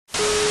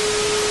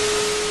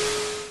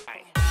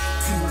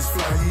Guns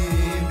fly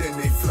in, then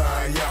they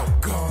fly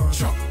out. Gun.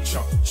 Chop,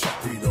 chop,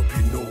 chop it up,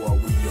 you know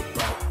what we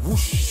about.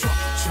 Whoosh, chop,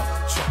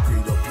 chop, chop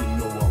it up, you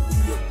know what we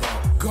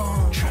about.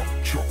 Gun. Chop,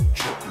 chop,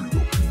 chop it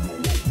up, you know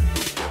what we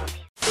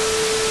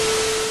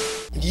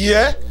about.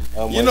 Yeah,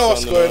 you know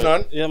what's going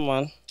on. Yeah,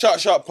 man.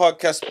 ChopShop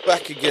podcast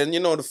back again.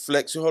 You know the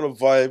flex, you hold the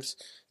vibes,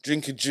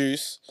 drink a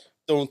juice,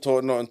 don't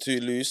talk nothing too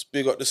loose.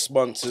 Big up the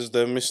sponsors,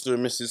 the Mr.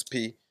 and Mrs.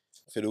 P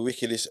for the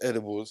wickedest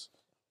edibles.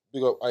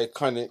 Big up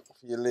Iconic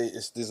for your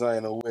latest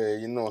designer wear.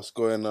 You know what's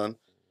going on.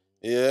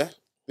 Yeah.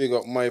 Big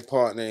up my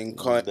partner in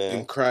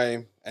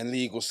crime and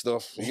legal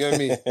stuff. You get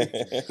me?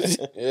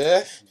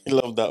 Yeah. You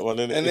love that one,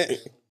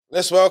 innit?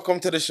 Let's welcome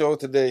to the show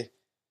today,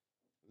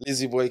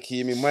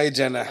 LizzyBoyKeemy, my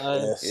Jenna.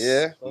 Yes.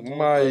 Yeah,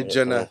 my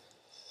Jenna.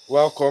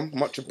 Welcome,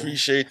 much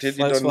appreciated.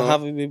 Thanks for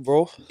having me,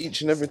 bro.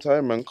 Each and every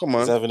time, man. Come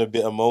on. He's having a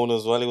bit of moan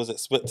as well. He was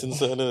expecting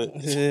something,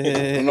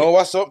 innit? No,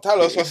 what's up? Tell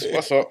us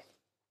what's up.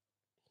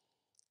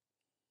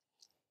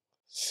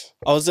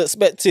 I was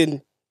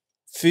expecting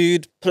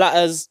food,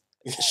 platters,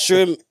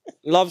 shrimp,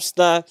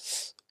 lobster,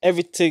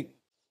 everything.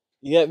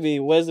 You get me?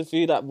 Where's the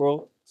food at,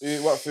 bro?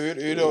 What food?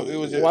 Who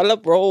was it? Walla,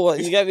 bro.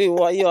 You get me?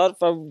 What you on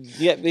from? You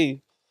get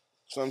me?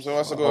 So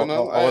what's going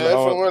on? I'm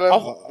gonna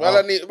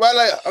holler.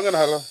 I'm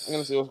gonna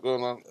see what's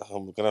going on.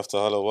 I'm gonna have to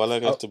holler. Walla,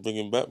 I have to bring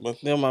him back, man.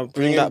 Yeah, man.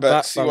 Bring him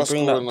back. See what's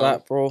bring going that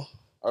back, bro.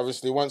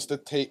 Obviously, once the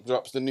tape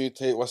drops, the new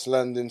tape, what's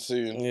landing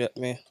soon. You get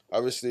me?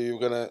 Obviously,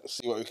 we're gonna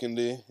see what we can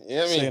do. You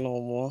get me? Say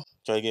no more.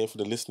 Try to get it for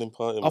the listening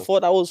party, man. I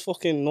thought that was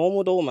fucking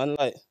normal though, man.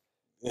 Like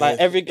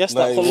every guest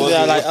that comes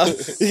there, like,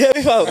 you get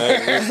me, fam?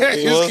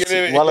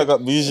 While I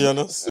got bougie on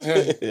us.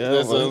 Yeah,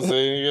 that's what I'm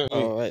saying. You get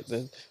me? All right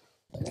then.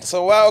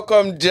 So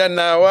welcome,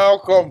 Jenna.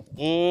 Welcome.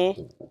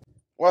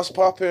 What's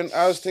popping?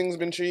 How's things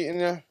been treating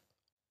you?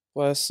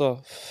 Well,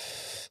 so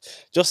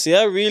just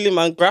really,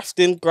 man.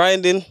 Grafting,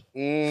 grinding.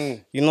 You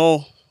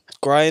know,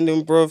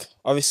 grinding, bruv.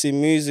 Obviously,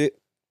 music.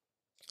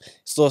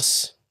 It's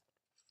just.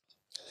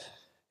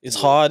 It's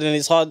hard and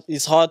it's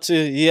hard to,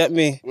 you get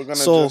me? We're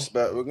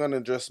gonna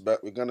dress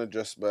back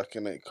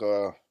in that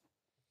car.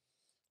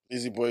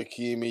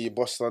 LizzyBoyKeemy, you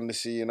bust on the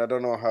scene. I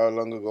don't know how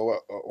long ago,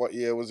 what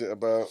year was it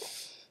about?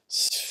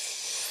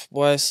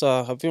 Boy,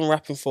 so I've been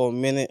rapping for a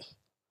minute.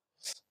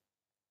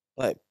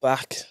 Like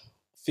back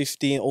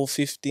 15.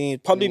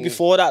 Probably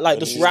before that, like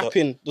just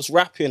rapping.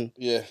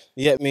 Yeah.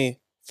 You get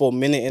me? For a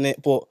minute in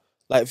it. But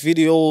like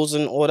videos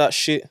and all that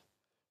shit.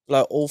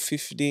 Like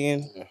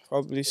 15, yeah.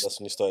 Probably. That's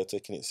when you started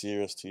taking it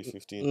serious,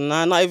 15.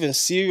 Nah, not even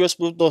serious,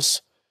 but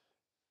just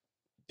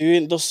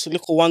doing those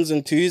little ones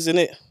and twos,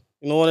 innit?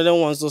 You know, one of them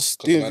ones just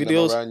doing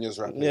videos.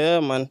 Yeah,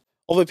 man.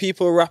 Other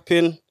people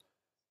rapping.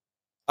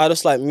 I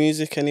just like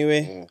music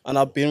anyway, and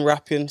I've been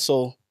rapping,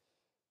 so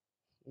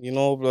you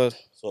know, blood.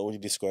 So what would you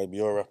describe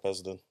your rap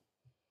as then?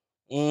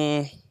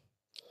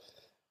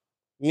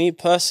 Me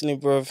personally,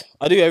 bruv,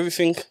 I do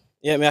everything.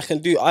 Yeah,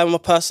 I'm a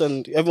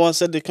person, everyone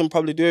said they can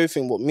probably do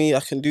everything, but me,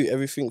 I can do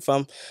everything,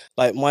 fam.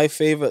 Like, my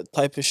favourite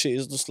type of shit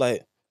is just,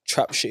 like,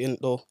 trap shit, in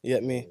though, you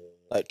get me?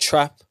 Like,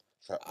 trap.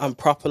 And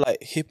proper,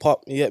 like,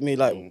 hip-hop, you get me?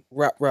 Like,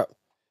 rap.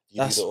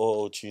 You do the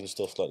auto-tune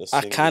stuff, like the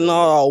I can,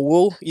 I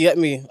will, you get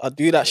me? I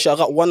do that shit. I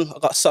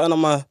got something on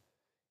my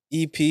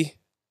EP.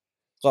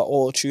 Got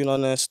auto-tune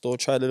on there, still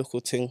try the little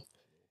thing,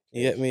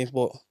 you get me?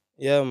 But,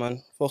 yeah,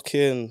 man,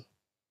 fucking...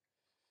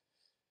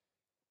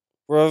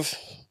 Bruv.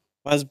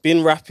 Man's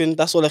been rapping.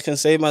 That's all I can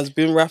say. Man's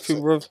been rapping,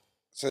 bro.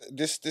 So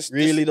this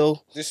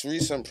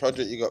recent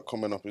project you got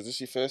coming up, is this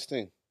your first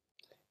thing?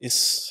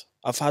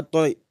 I've had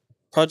like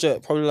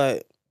project probably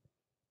like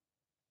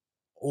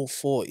all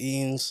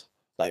 14s,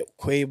 like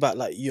way back,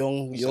 like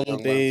young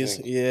days.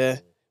 Yeah.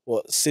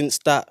 But since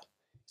that,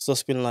 it's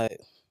just been like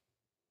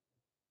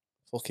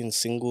fucking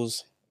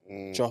singles.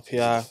 Drop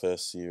here.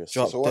 First serious.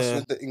 So what's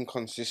with the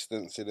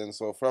inconsistency then?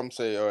 So from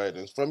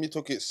you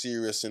took it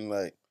serious in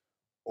like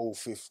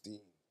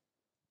 15.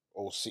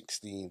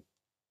 16.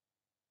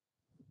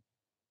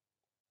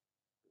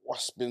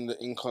 What's been the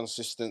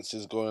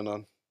inconsistencies going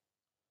on?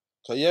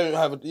 So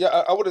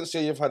I wouldn't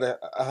say you've had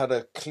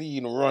a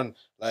clean run,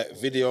 like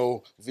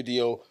video,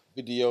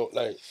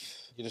 like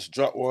you just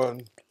drop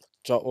one,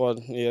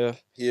 yeah.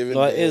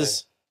 No, it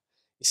is.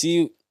 You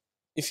see,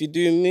 if you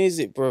do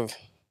music, bro,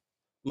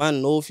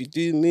 man, if you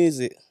do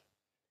music,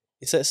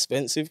 it's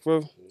expensive,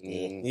 bro.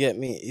 You get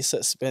me? It's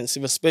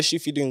expensive, especially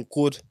if you're doing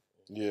good.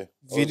 Yeah.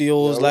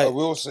 Videos, I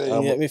will say,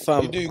 you get me,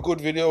 fam? You do good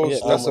videos. Yeah,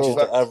 how much is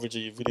the average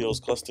of your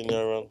videos costing you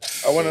around?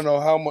 I want to know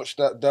how much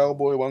that Dow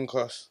Boy one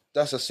cost.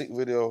 That's a sick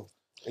video.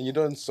 And you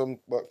done some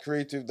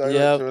creative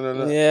director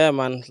and that. Yeah,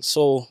 man.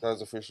 So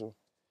that's official.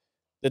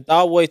 The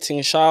Dow Boy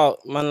thing, shout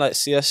out, man, like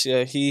CS,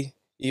 yeah, he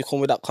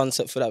come with that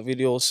concept for that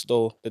video,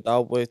 so the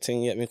Dow Boy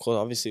thing, you get me? Because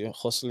obviously you're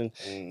hustling,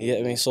 you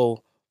get me?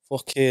 So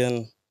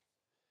fucking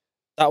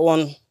that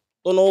one,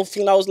 don't know, I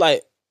think that was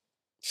like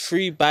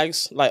 3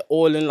 bags, like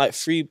all in like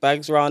 3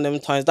 bags around them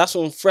times. That's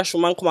when fresh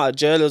man come out of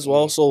jail as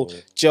well. So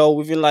jail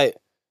within like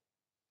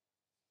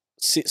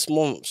 6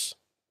 months.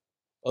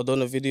 I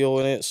done a video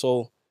in it.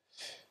 So,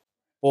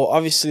 but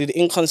obviously the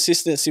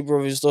inconsistency,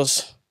 bro, is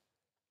just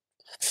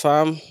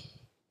fam.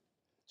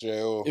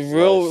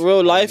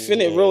 Real life,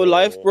 innit? Real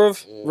life,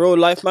 bruv. Real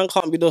life, man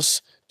can't be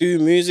just do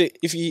music.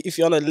 If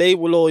you're on a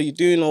label or you're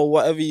doing or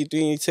whatever you're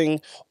doing your thing,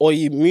 or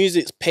your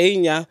music's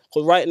paying ya.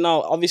 Because right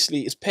now,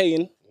 obviously, it's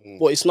paying,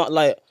 but it's not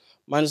like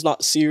man's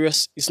not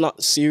serious. It's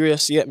not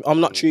serious yet. I'm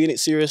not treating it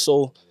serious.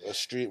 So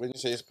when you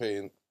say it's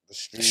paying,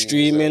 the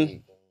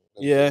streaming,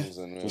 yeah.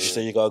 Would you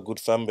say you got a good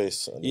fan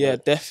base? Yeah,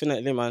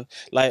 definitely, man.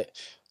 Like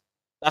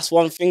that's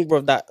one thing,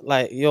 bro. That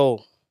like,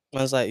 yo,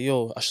 man's like,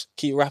 yo, I should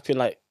keep rapping.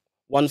 Like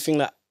one thing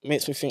that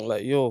makes me think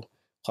like, yo,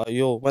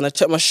 when I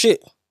check my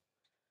shit,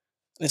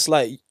 it's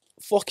like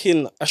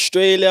fucking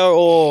Australia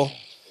or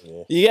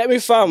you get me,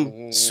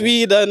 fam?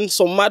 Sweden,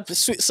 some mad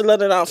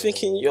Switzerland, and I'm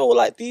thinking, yo,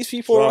 like these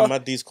people are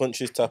mad. These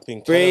countries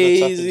tapping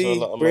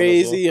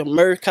crazy,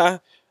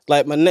 America.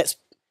 Like my next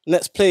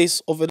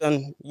place other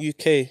than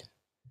UK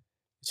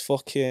is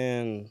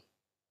fucking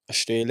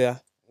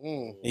Australia.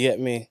 You get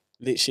me?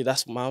 Literally,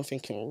 that's what I'm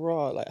thinking.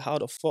 Raw, like how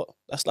the fuck?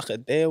 That's like a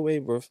day away,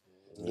 bro.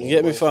 You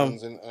get me, fam?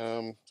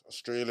 In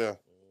Australia.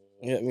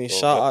 You get me?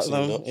 Shout out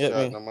them. You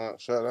get me?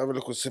 Shout out. Have a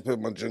little sip of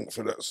my drink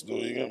for that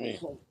story. You get me?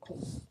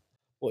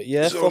 But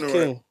yeah, it's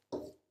fucking.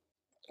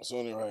 It's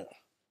only right.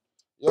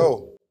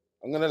 Yo,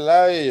 I'm gonna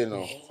lie, you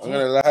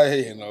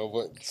know.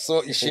 But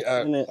sort your shit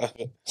out.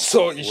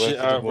 Sort your shit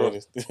out, bro.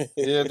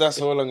 Yeah,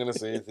 that's all I'm gonna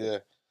say. Yeah.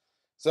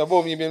 So,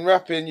 boom, you've been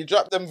rapping. You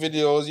drop them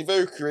videos. You're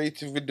very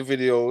creative with the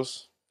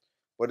videos,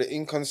 but the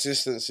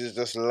inconsistency is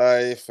just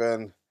life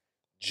and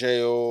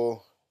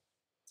jail.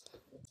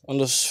 And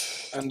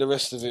the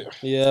rest of it.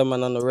 Yeah,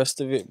 man, and the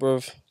rest of it, bro.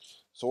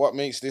 So what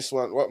makes this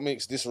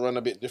run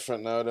a bit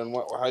different now then?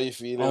 How you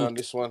feeling on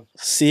this one?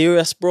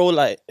 Serious, bro.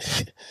 Like,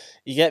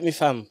 you get me,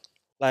 fam?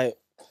 Like,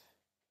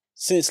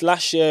 since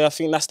last year, I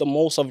think that's the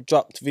most I've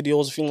dropped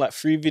videos. I think like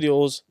 3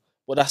 videos.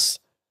 But that's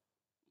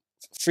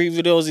 3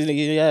 videos in a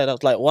year.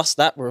 That's like, what's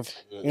that, bro?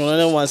 You know what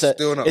I mean?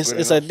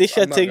 It's a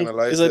different thing.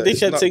 It's a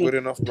different thing. Good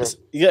enough, bro.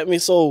 You get me?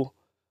 So,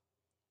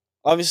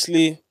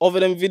 obviously, other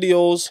than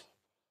videos,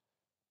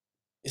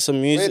 it's a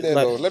music. Wait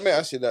there, though. Let me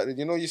ask you that.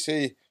 You know, you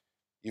say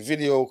your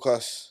video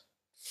costs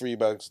 3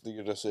 bags. Did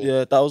you just say?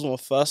 Yeah, that was my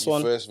first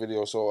one. First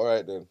video. So all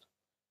right then.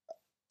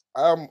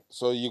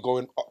 So you're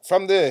going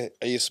from there.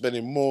 Are you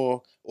spending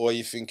more, or are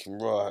you thinking,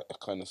 right? I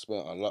kind of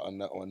spent a lot on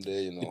that one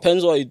day. You know.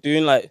 Depends what you're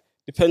doing. Like,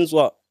 depends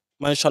what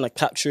man's trying to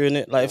capture in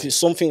it. Like, if it's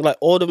something like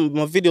all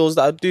my videos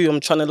that I do, I'm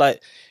trying to like,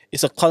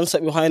 it's a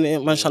concept behind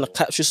it. Man's trying to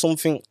capture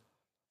something.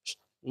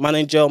 Man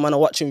in jail, man are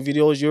watching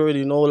videos. You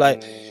already know,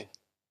 like,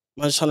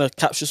 man's trying to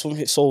capture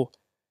something. So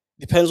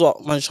depends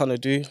what man's trying to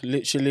do.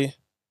 Literally.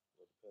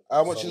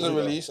 How much is a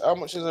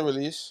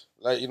release?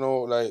 Like, you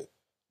know, like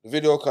the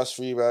video costs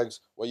 3 bags.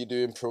 What you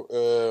doing?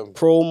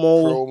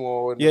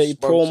 Promo. And yeah, you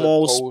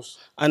promos. Post.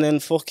 And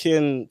then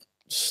fucking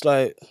just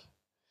like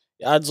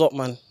it adds up,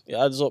 man. It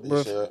adds up, bro.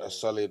 A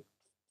solid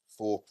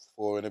 4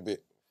 and a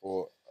bit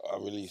for a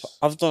release.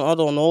 I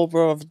don't know,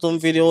 bro. I've done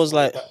videos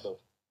like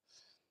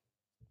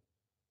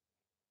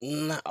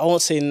I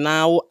won't say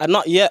now.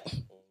 Not yet.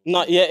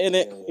 Not yet,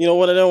 innit? You know,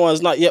 one of them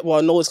ones, not yet, but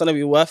I know it's gonna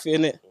be worth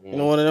it, innit? You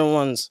know, one of them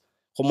ones.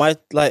 For my,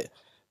 like,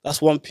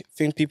 that's one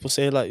thing people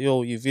say, like,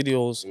 yo, your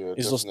videos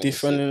is just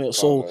different, innit?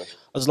 So,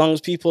 as long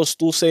as people are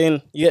still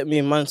saying, you get me,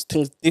 man,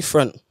 things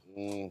different,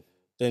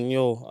 then,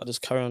 yo, I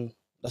just carry on.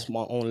 That's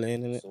my own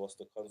lane, innit? So, what's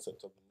the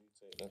concept of the new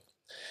tape then?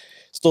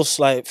 It's just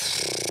like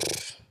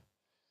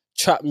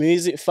trap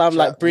music, fam.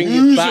 Like bring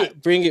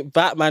it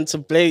back, man. To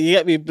Blade, you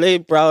get me,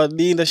 Blade, bro,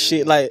 Nina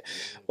shit, like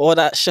all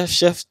that chef,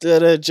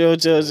 Joe,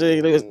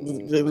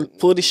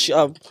 pull this shit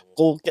up,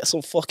 go get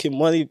some fucking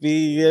money,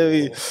 B. You get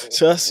me?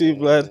 Trust me,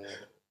 man.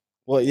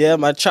 But yeah,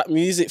 man, trap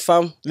music,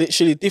 fam.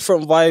 Literally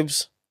different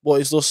vibes,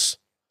 but it's just.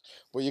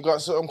 But you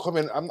got something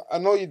coming. I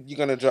know you're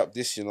gonna drop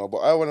this, you know, but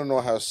I want to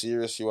know how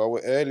serious you are.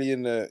 We're early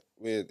in the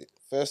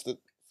first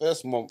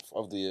month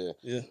of the year.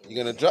 Yeah,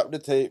 you're gonna drop the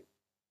tape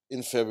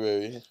in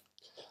February.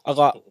 I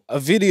got a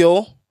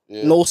video,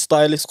 no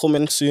stylist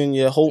coming soon.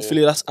 Yeah,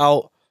 hopefully that's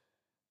out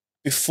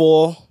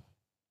before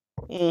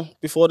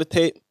the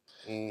tape.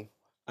 And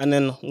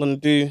then I'm gonna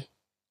do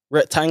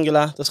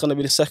Rectangular. That's gonna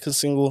be the second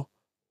single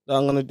that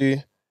I'm gonna do.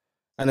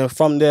 And then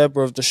from there,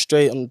 bro, just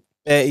straight on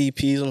bare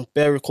EPs and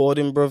bare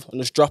recording, bro,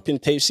 and just dropping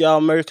tapes. See how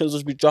Americans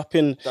just be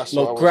dropping,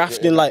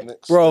 grafting, like,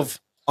 bro,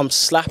 I'm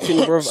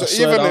slapping, bro. So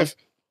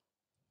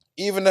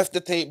even if the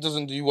tape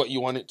doesn't do what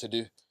you want it to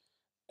do,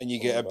 and you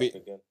get a bit.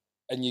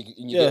 And you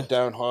get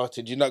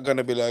downhearted, you're not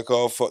gonna be like,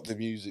 oh, fuck the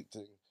music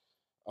thing.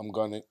 I'm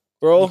gonna,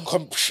 bro.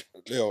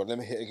 Yo, let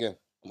me hit again.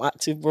 I'm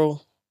active,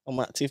 bro. I'm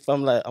active.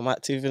 I'm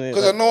active in it.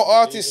 Because I know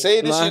artists say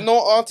this. You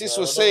know, artists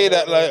will say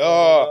that, like,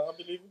 oh,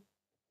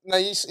 now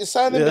it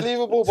sounds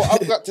unbelievable, but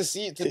I've got to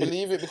see it to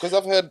believe it, because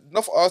I've heard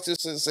enough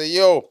artists that say,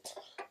 yo,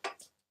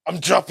 I'm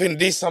dropping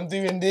this, I'm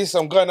doing this,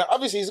 I'm gonna.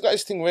 Obviously, he's got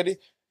his thing ready,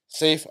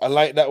 safe. I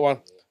like that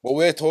one. But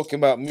we're talking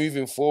about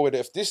moving forward.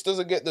 If this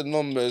doesn't get the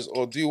numbers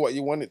or do what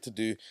you want it to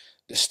do,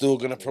 they're still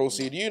gonna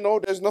proceed. You know,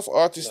 there's enough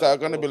artists that are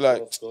gonna be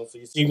like. So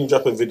you see him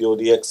drop a video,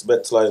 do you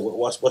expect, like,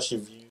 what's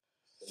your view?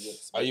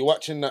 Are you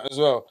watching that as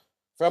well?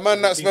 For a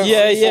man that's spent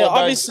Yeah, 3, 4 yeah.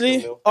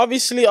 dimes-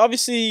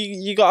 Obviously,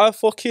 you gotta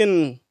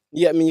fucking.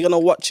 Yeah, I mean, you're gonna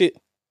watch it.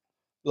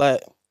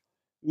 Like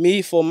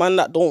me, for a man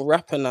that don't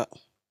rap and that,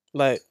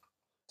 like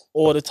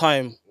all the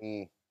time.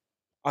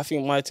 I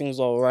think my thing's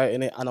alright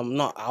in it, and I'm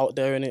not out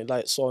there in it.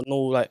 Like, so I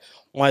know like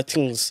my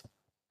thing's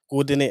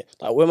good in it.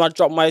 Like when I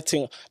drop my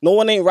thing, no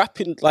one ain't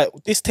rapping like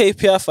this tape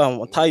here, fam.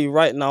 I'll tell you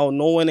right now,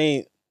 no one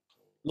ain't.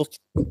 Look,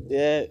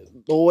 yeah,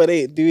 no one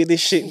ain't doing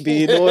this shit,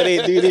 B. No one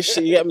ain't doing this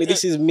shit. You get me?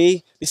 This is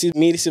me. This is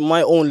me. This is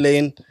my own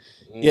lane.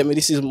 You get me?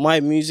 This is my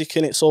music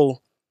in it.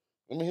 So.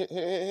 Let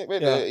me wait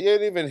there. You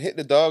ain't even hit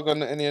the dog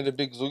on any of the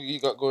big zoogie you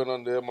got going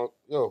on there, man.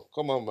 Yo,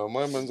 come on, man.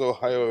 My man's all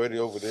high already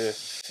over there.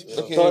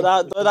 Look at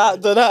him.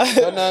 Do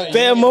that.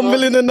 Bare you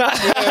mumbling and that's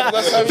how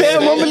that. we Bare say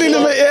it, mumbling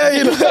in my ear,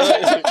 you know.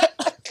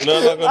 No,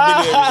 like a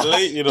video, he's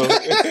late, you know.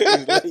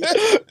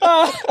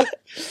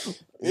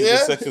 It's Yeah.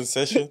 the second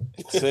session.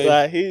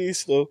 Like,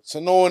 he's though. So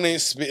no one ain't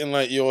spitting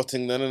like your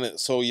thing then, innit?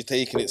 So you're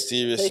taking it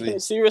seriously. Taking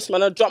it serious,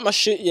 man. I dropped my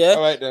shit, yeah.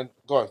 All right then.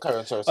 Go on, carry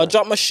on. Sorry. I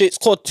dropped my shit. It's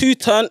called Two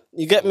Turn.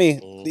 You get me?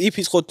 The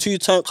EP's called Two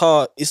Turn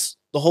car. It's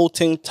the whole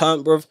thing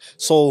turn, bruv.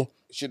 So.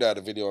 Should have had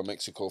a video on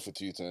Mexico for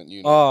 2-turn.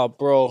 You know.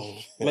 Bro.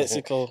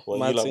 Mexico. Well,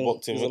 mad you like thing.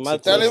 boxed in It's a Mexico.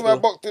 mad Tell thing him I still.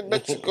 boxed in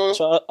Mexico.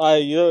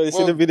 You know, you see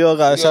Well, the video,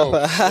 guys. yo,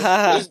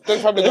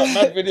 they probably got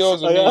mad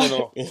videos of me, you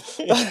know.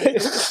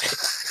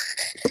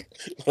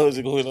 What is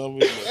it going on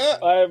with you?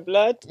 Alright,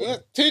 blood.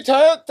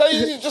 2-turn?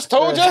 You just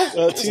told you.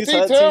 It's Two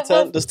 2-turn, turn.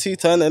 bro. There's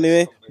 2-turn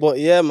anyway. But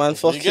yeah, man.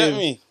 Fuck You get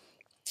me?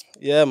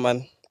 Yeah,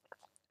 man.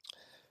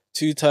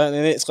 2-turn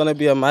in it. It's gonna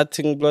be a mad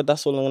thing, blood.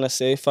 That's all I'm gonna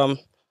say, fam.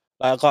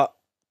 Like I got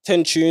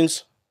 10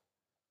 tunes,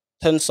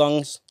 10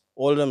 songs,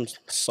 all of them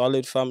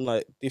solid, fam.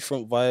 Like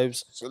different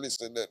vibes. So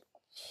listen then.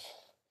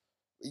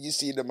 You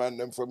see the man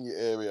them from your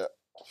area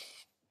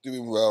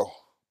doing well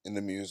in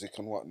the music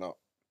and whatnot.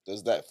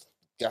 Does that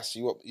gas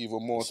you up even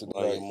more to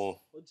Inspire like, you more.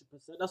 100%.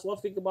 That's one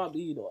thing about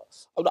me, you know.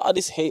 I'm not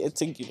this hated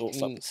thing, you know,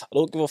 fam. I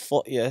don't give a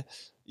fuck, yeah.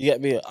 You get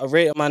me? I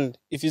rate a man.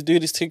 If he's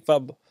doing this thing,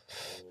 fam,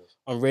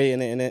 I'm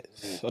rating it,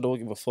 innit? I don't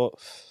give a fuck.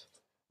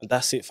 And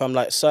that's it, fam.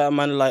 Like, certain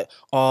man, like,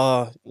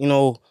 you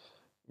know,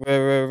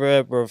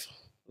 rare, bruv.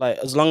 Like,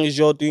 as long as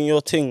you're doing your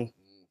thing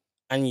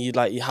and you,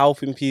 like, you're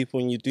helping people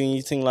and you're doing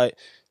your thing, like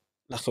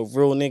a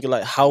real nigga,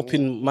 like,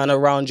 helping man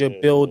around you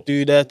build,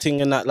 do their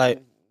thing and that, like,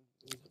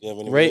 Do you have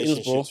any ratings,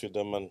 relationships with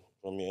them, man,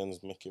 from your ends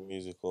making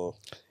music or?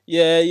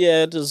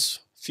 yeah, there's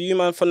few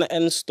man from the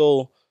end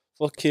store,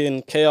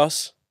 fucking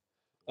Chaos.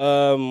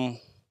 My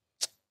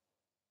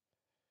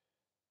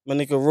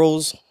nigga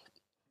Rose,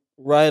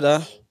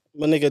 Ryder,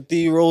 my nigga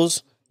D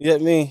Rose, you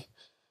get me?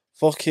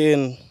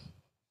 Fucking,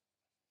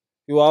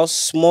 who else?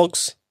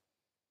 Smugs,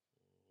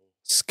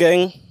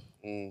 Skeng.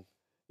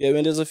 Yeah, I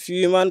mean, there's a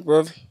few man,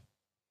 bruv.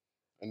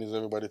 and is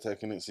everybody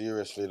taking it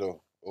seriously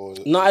though? Or is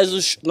it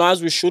Not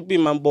as we should be,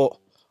 man, but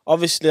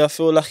obviously I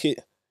feel like it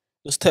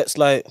just takes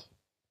like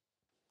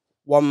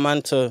one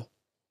man to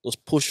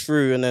just push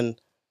through and then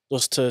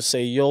just to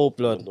say, yo,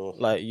 blood,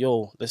 like,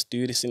 yo, let's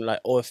do this in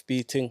like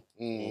OFB thing.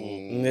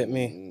 You get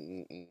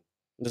me?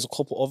 There's a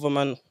couple other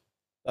man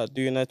that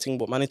doing that thing,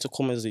 but man need to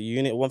come as a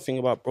unit. One thing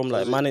about Brum,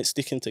 like, man ain't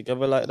sticking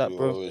together like that, We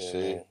bro. always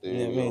say,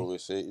 Yeah, we me.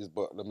 always say is,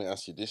 but let me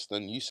ask you this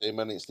then. You say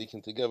man ain't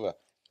sticking together.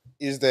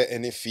 Is there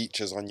any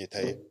features on your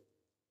tape?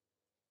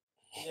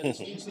 Yeah,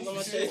 features on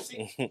my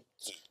You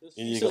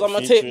Features got on my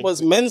featuring. tape, but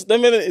it's men's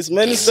them, innit? It's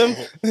men's them.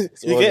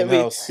 You all get me?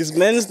 in-house. It's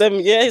men's them.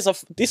 Yeah,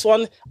 this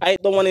one, I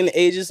ain't done one in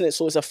ages, innit?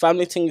 So it's a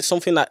family thing. It's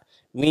something that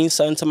means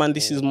something to man.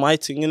 This is my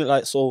thing, innit?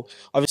 Like, so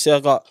obviously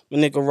I got my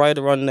nigga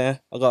Ryder on there.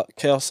 I got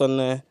Chaos on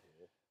there.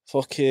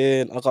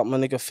 Fucking, I got my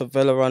nigga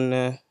Favela on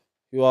there.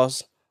 Who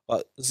else?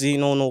 Got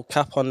Zeno No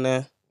Cap on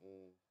there.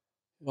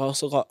 Who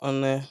else I got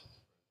on there?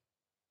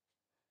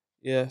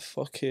 Yeah,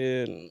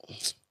 fucking.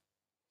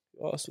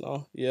 What else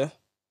now? Yeah.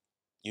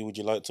 Would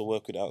you like to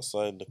work with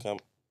outside the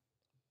camp?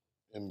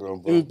 In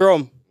Brum, In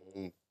Brum.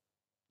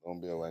 Don't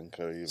be a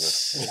wanker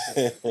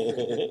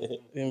either.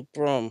 In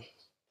Brum.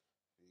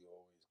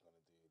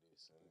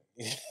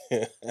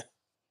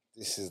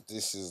 This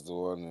is the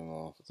one, you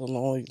know. I don't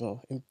know, you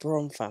know. In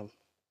Brum, fam.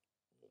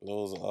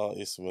 Those are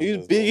artists, man. He's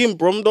as big well. in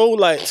Brum though,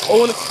 like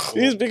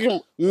he's big in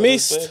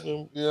Mist.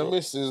 Yeah,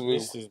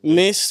 Mrs.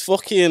 Mist,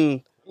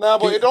 fucking. Nah,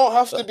 but it don't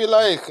have to be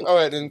like, all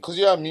right then, because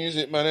you're a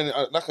music man,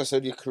 and like I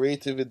said, you're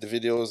creative with the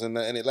videos and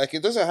that, and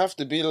it doesn't have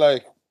to be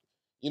like,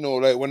 you know,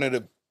 like one of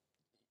the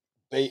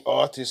bait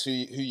artists who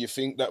you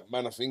think that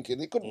man are thinking.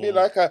 It could be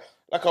like a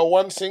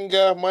one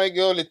singer, my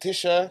girl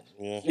Letitia.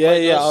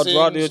 Yeah, I'd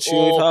rather do a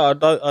tune with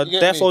her. I'd You get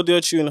definitely me? do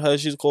a tune with her.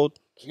 She's called.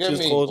 You get She's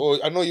me? called.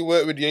 Or I know you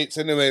work with Yates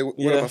anyway, one of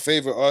Yeah. my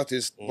favorite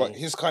artists, but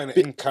he's kind of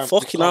in camp.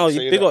 Fucking hell,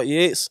 you big up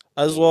Yates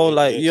as well.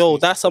 Like, Yates, yo,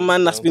 Yates that's a cool,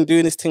 man that's man. been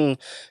doing this thing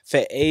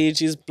for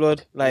ages,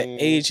 blood. Like,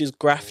 ages,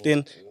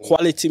 grafting,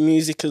 quality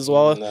music as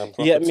well. Nah,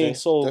 You get me? property.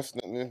 So,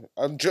 Definitely.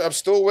 I'm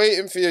still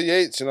waiting for your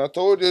Yates, and I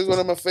told you he's one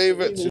of my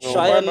favorites. You know,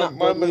 shy my on that, man,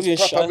 bro. my man's Moving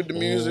proper shy. with the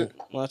music.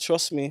 man,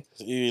 trust me.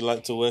 You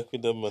like to work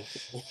with them, man.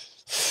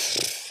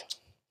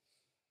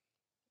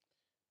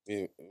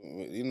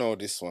 You know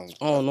this one.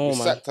 Oh no, we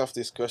man. sacked off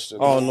this question.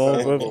 Oh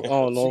no, bro.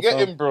 Oh no. Forget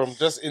fam. him, bro.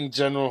 Just in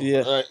general.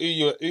 Yeah.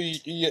 You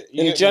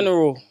In get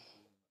general,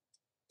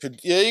 me?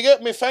 Yeah, you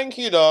get me. Thank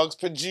you, dogs.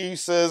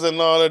 Producers and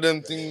all of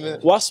them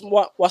things.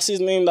 what's his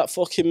name that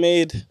fucking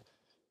made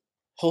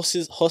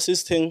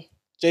Huss's thing?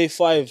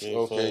 J5.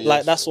 Okay, Like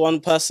yes. that's one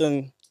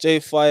person.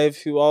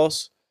 J5. Who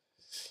else?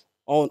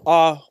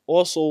 Oh,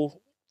 also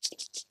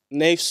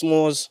Nave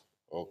S'mores.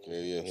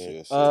 Okay,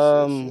 yes.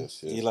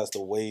 He likes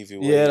the wavy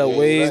way. Yeah, the Yeah,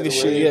 wave like and the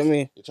shit. wave. You get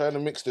me? You're trying to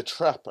mix the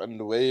trap and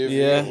the wave.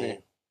 Yeah. You get me?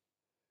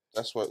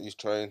 That's what he's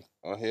trying.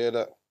 I hear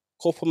that.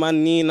 Couple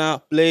man,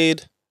 Nina,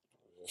 Blade.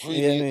 Free,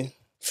 You get me?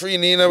 Free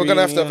Nina. We're Free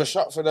gonna have to have Nina. a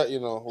shot for that, you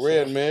know.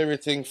 Ray and Mary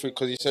thing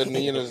because you said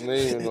Nina's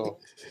name, you know.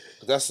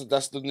 That's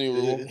the new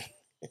rule.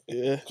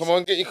 Yeah. Come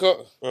on, get your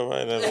cut. Bro,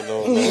 I never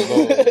know.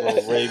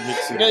 No Ray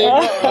mixing.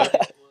 No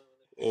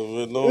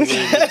Ray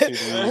mixing.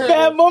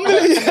 Yeah, mumbling.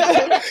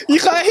 You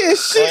can't hear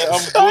shit.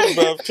 I'm good,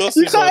 bro. Trust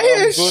me, You can't bro.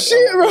 hear I'm good.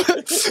 shit, bro.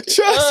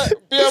 Trust.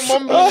 Be a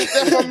mum.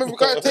 We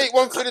gotta take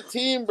one for the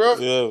team, bro.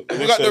 Yeah,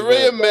 We got the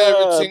Ray and Mary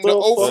thing, the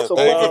don't over fuck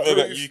about that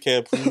approved. UK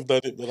approved on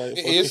it. Like,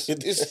 It is.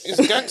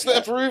 It's gangster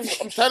approved.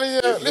 I'm telling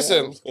you.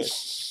 Listen,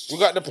 we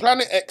got the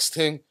Planet X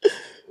thing.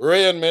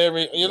 Ray and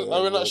Mary.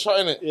 Are we not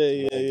shotting it?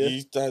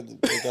 Yeah.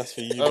 That's for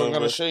you, Are we bro.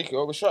 gonna shake it?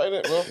 We're shotting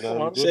it, bro.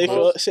 Come on. Shake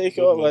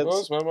it up, man.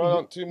 Goes, man. I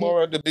want two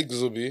more at the big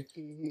Zubi.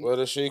 Where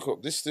they shake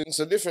up this thing.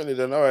 So differently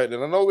then, alright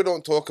then. I know we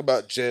don't talk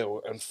about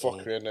jail and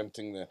fuckery and them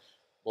thing there.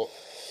 But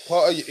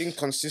part of your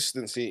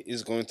inconsistency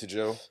is going to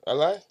jail. I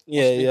lie?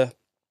 Yeah.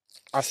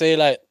 I say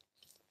like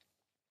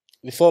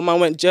before man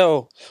went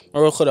jail, I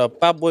recorded a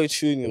bad boy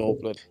tune, you know,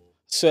 blood.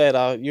 Swear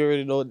that you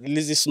already know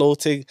Lizzy Snow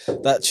thing,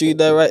 that tune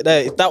there right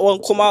there. If that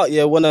one come out,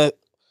 yeah, when I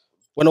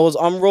was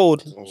on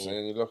road, I'm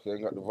saying you're lucky I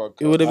ain't got the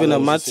vodka. it would have been a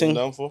mad Sitting thing.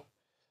 down for?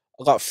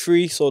 I got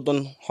 3, so I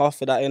done half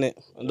of that in it.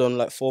 I done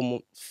like 4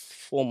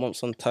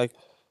 months on tag.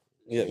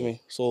 You get me?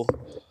 So,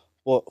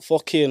 but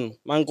fucking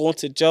man going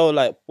to jail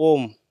like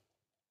boom.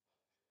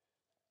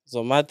 It's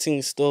a mad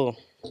thing still.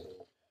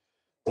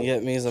 You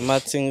get me? It's a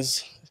mad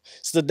things.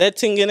 It's the dead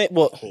thing in it,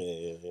 but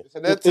Yeah. It's a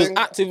it dead was thing.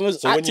 active. It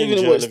was So when active you're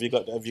in in jail, it.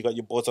 have you got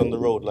your boys on the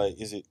road? Like, are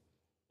you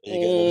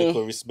getting a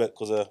little respect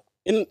because of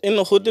In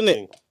the hood,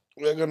 innit?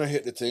 We're gonna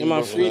hit the thing. Yeah,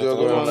 man, bro. free- We're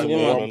gonna yeah, like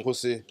man. one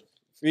pussy.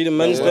 Free the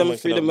men's Yeah, them, man,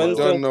 free can the have men's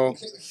my Don't them. know.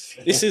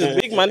 This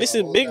is big, man. This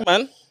is big,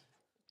 man.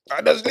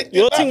 I just licked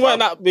Your it thing back,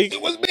 weren't fam. that big.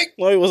 It was big.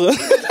 No, it wasn't.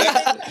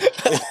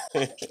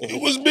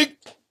 It was big.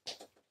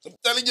 I'm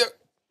telling you.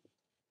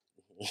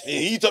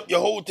 He heat up your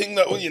whole thing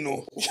that way, you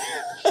know.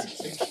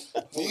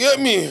 You get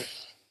me?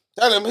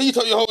 Tell him heat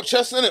up your whole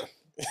chest, innit?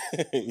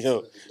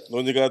 Yo,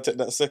 when you gotta take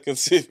that second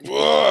sip.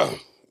 Whoa.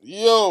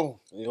 Yo,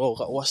 Yo,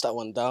 gotta wash that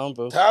one down,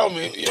 bro. tell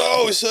me.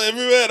 Yo, it's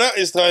everywhere. That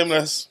is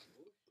timeless.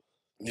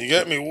 You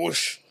get me?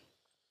 Whoosh.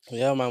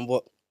 Yeah, man.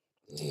 But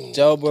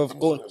jail, bro.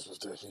 Go.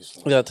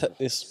 Yeah, take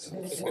this.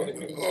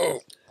 Oh.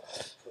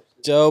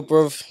 Jail,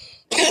 bro.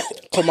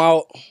 Come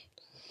out.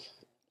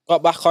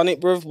 Got back on it,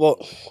 bro. But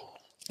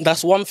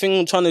that's one thing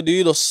I'm trying to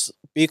do. Just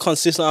be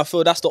consistent. I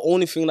feel that's the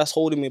only thing that's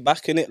holding me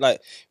back in it. Like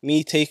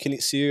me taking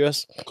it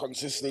serious.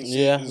 Consistency.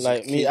 Yeah, is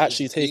like me key.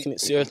 actually taking it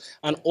serious.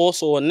 And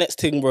also, next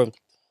thing, bro.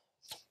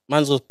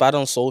 Man's was bad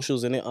on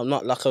socials, innit? I'm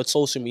not like a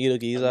social media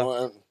geezer.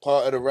 And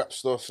part of the rap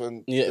stuff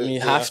and Yeah, the- you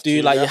the- have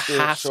to, like, you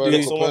have show to. a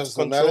little Someone to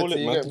control personality, it,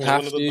 you man. get me? Have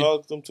One of the to.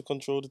 dogs, them to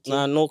control the thing.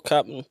 Nah, no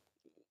cap.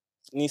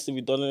 Needs to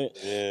be done in it.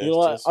 Yeah, You know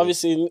what? trust me.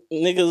 Obviously,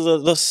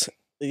 niggas are just,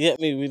 you get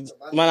me?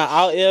 Man are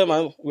out here,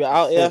 man. We're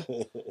out here.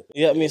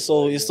 You get me?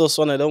 So it's just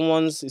one of them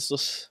ones.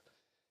 It's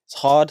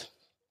hard.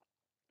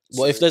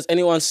 But if there's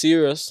anyone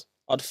serious,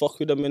 I'd fuck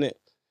with them in it.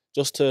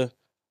 Just to,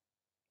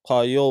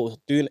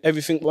 doing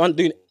everything, blood.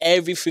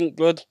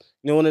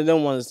 You know, one of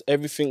them ones,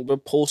 everything, bro,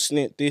 posting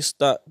it, this,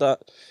 that.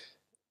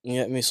 You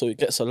get me? So it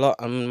gets a lot.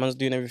 And man's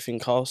doing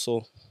everything else,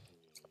 so.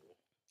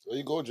 So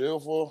you go jail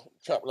for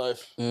trap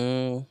life.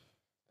 Mm.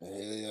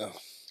 Yeah.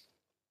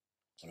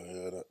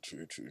 Yeah, that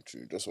true.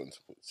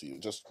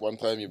 Just one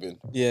time you been.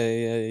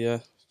 Yeah.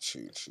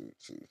 True.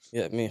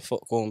 Yeah, me,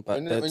 fuck going back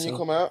When there. you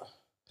come out,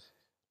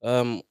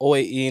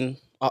 018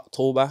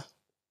 October.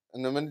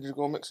 and then when did you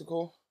go to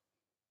Mexico?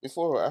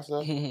 Before or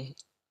after? So,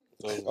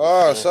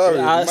 Oh, sorry.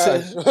 Yeah,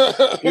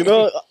 man. You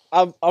know,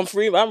 I'm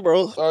free man,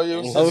 bro. Oh, you?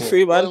 I'm a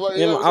free man. What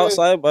Yeah, you I'm saying?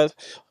 outside, but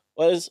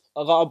I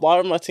got a bar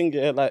in my thing,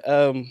 yeah, like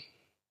what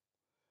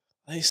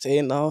are you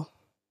saying now?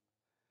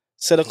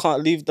 Said I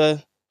can't leave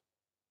the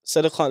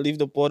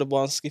border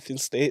bar and skipping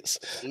states.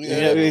 You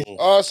get me?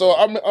 Oh, so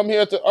I'm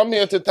here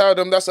to tell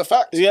them that's a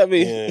fact. You get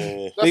me?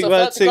 yeah. That's Big a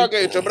man fact. You thing. can't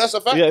get in trouble. That's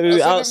a fact. Yeah,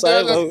 we I saw them outside,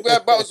 there, bro. we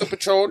had battles of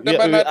patrol. Them Yeah,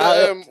 man we had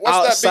the, what's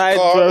outside, that big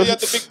car? bro. We had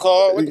the big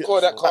car. What do you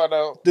call that car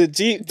now? The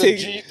Jeep The thing.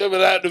 Jeep. They were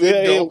like the Yeah,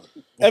 window.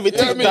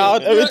 Everything You know what I down,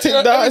 mean? everything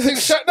Yeah, down. everything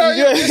shut down.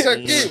 Yeah.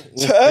 Listen,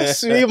 Keem.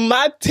 Trust me,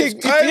 mad thing.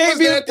 If I you was ain't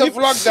been- there to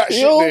vlog that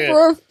shit Yo, there.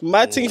 bro.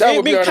 Mad thing. If you That ain't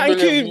would be been on a million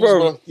Cancun, views, bro.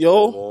 bro.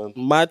 Yo,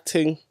 Yeah, mad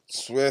thing.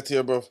 Swear to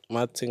you, bro.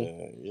 Mad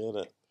thing. Yeah,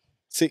 that.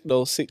 Sick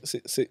though, sick.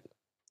 So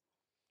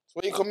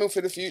what you coming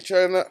for the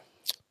future and that?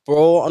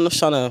 Bro, I'm just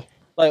trying to,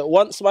 like,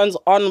 once man's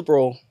on,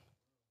 bro,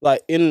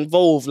 like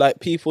involved. Like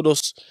people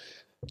just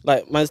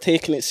like man's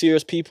taking it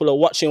serious. People are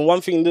watching.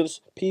 One thing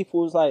that's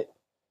people's like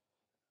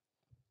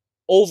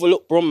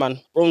overlooked, bro, man.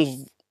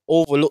 Brom's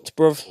overlooked,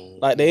 bruv.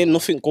 Like there ain't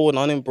nothing going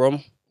on in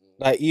Brom.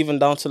 Like even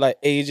down to like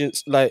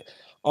agents, like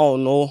I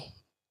don't know,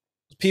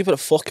 people are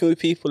fucking with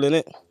people in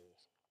it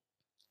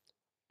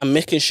and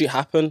making shit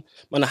happen.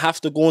 Man, I have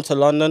to go into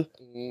London.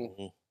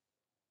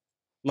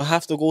 I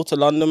have to go to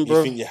London, bro.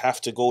 You think you have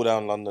to go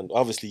down London?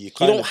 Obviously, you You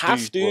kind don't of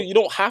have to. but- You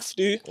don't have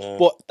to. Yeah.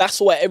 But that's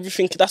what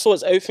everything. That's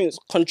what everything's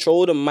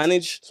controlled and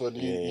managed. So do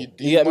you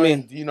get me?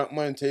 do you not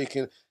mind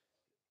taking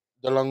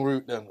the long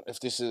route then? If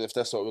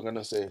that's what we're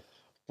gonna say.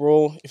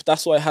 Bro, if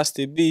that's what it has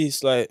to be,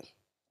 it's like,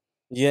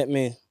 you get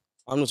me?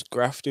 I'm just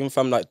grafting,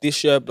 fam. Like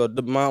this year, blood,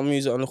 the amount of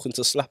music I'm looking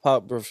to slap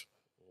out, bruv.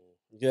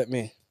 You get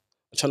me?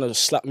 I'm trying to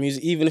just slap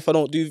music, even if I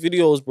don't do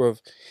videos, bruv.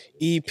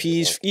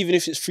 EPs, even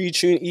if it's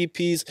 3-tune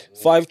EPs,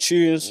 5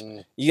 tunes,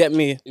 you get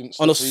me? Insta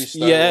On us,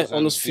 freestyles yeah, and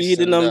on us this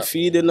feeding and them, that.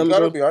 feeding You them,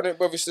 gotta bro. be on it,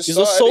 bro. It's the It's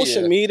start on of the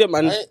social year. media,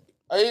 man.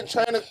 I ain't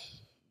trying to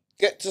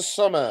get to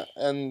summer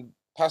and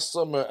past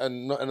summer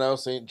and nothing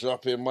else ain't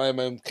dropping. My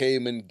man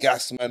came and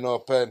gassed man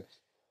up and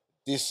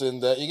this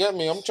and that. You get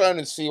me? I'm trying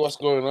to see what's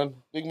going on.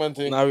 Big man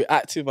thing. Now we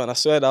active, man. I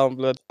swear down,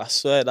 blood. I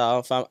swear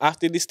down, fam.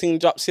 After this thing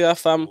drops here,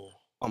 fam,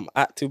 I'm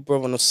active,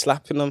 bro, and I'm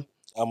slapping them.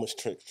 How much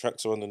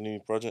tracks are on the new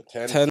project?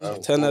 10 fam.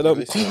 of them.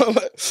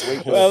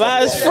 Wait My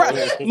man's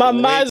fried. My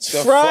man's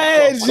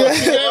fried.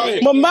 Yeah.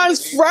 My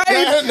man's fried.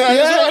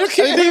 Yeah.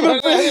 He didn't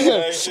even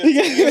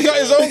He's got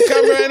his own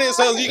camera in it,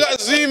 so you got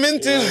to zoom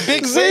into his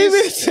big face.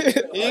 zoom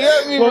it. You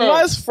get me, My bro?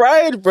 man's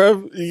fried,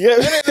 bro. You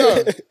get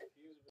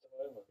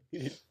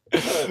me?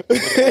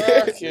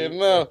 Okay,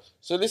 no.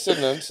 So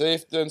listen,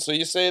 then. So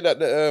you say that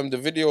the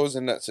videos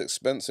and that's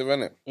expensive,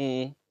 innit?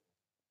 Mm.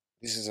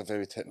 This is a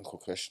very technical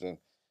question.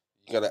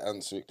 You gotta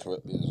answer it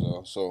correctly as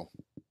well. So,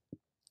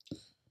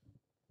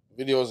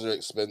 videos are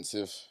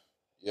expensive.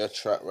 You're a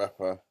trap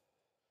rapper,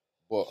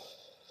 but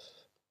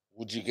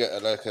would you get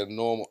a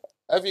normal?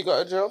 Have you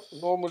got a job?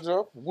 Normal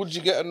job? Would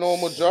you get a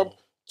normal job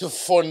to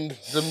fund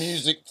the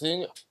music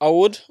thing? I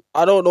would.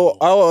 I don't know.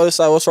 I don't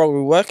understand what's wrong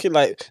with working.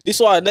 Like this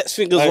is our next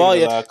thing as well.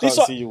 Yeah. I can't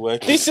see you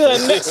working. This is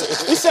our next.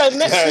 This is our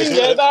next thing.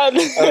 Yeah, man.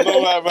 I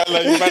know that, man.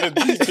 Like, you man are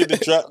deep in the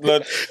trap,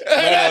 blood.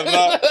 Man, I'm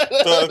not.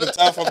 So the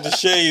time from the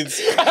shades,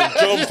 the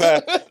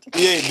jumper.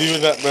 He ain't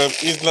doing that, man.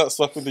 He's not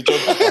swapping the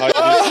jumper behind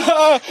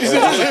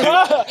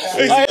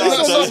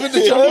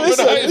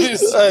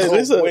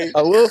Listen,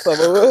 I will, fam.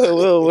 I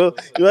will. You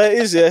know what it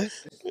is, yeah?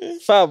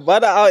 Fam,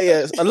 man out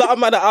here. A lot of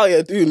man out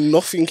here doing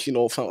nothing, you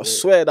know, fam. I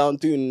swear down,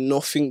 doing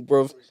nothing,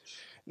 bruv.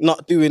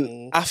 Not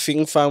doing a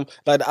thing, fam.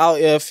 Like they're out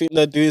here think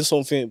they're doing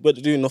something, but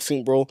they're doing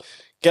nothing, bro.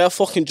 Get a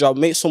fucking job,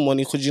 make some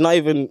money, because you're not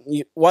even.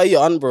 Why are you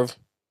on, bruv?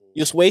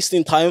 You're just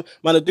wasting time.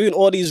 Man, they're doing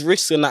all these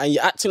risks and that, and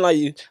you're acting like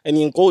you, and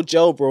you can go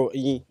jail, bro.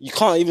 And you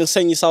can't even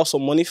send yourself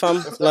some money,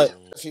 fam. Like,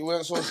 if you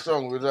weren't so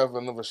strong, we'd have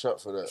another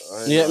shot for that.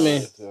 you get me?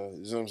 You know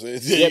what I'm saying?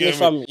 You get me,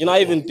 fam? You're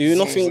not even doing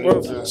nothing,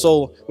 bro.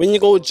 So when you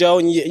go jail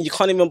and you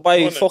can't even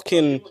buy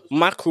fucking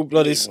mackerel,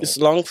 blood, it's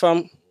long,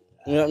 fam.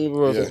 You know what I mean,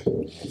 bro? Yeah.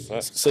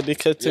 It's a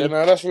dickhead thing. Yeah,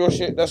 no, that's real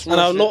shit. That's real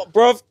And I'm shit. not,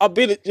 bruv, I've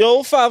been,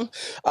 yo, fam,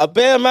 a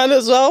bear man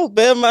as well.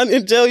 Bear man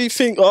in jail, you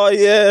think, oh,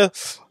 yeah,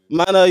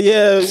 man,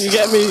 yeah, you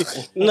get me?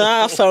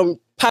 Nah, fam,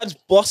 pads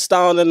bust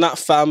down and that,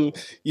 fam.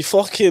 You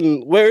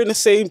fucking wearing the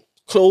same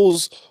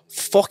clothes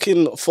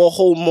fucking for a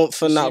whole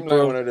month and You that, seem bro.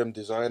 like one of them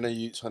designer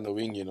youths on the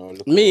wing, you know.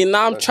 Me,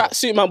 now I'm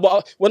tracksuit, man,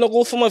 but when I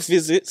go for my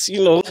visits,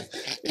 you know,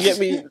 you get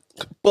me,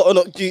 button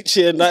up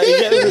Gucci and that, you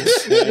get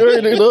me? You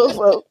already know,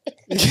 fam.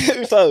 You get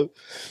me, fam?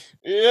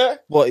 Yeah.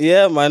 But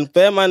yeah, man,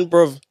 bear man,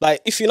 bruv.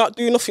 Like, if you're not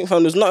doing nothing,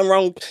 fam, there's nothing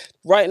wrong.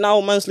 Right now,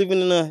 man's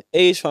living in an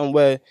age, fam,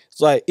 where it's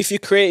like, if you're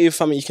creative,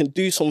 fam, you can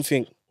do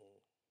something.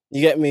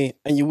 You get me?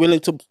 And you're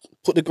willing to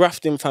put the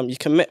graft in, fam. You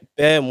can make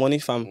bare money,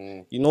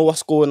 fam. You know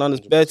what's going on.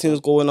 There's bare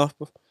things going on.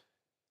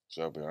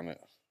 So I'll be on it.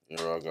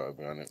 You're all gotta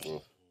be on it,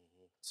 bro.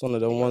 It's one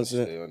of them ones, Stay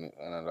innit? on it.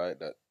 And I like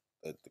that.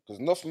 Because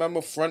enough man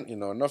will front, you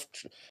know.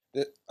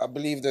 I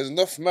believe there's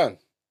enough man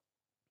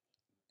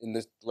in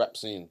this rap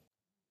scene.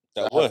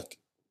 That work.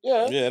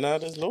 Yeah. Yeah, nah,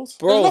 there's loads.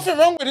 Bro, There's nothing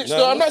wrong with it, No.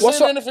 still. I'm not What's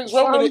saying up, anything's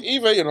wrong with it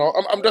either, you know.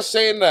 I'm just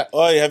saying that.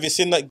 Oh, yeah, have you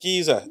seen that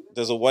geezer?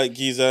 There's a white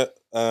geezer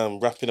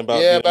rapping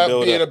about Yeah, being a about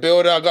builder. being a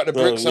builder. I got the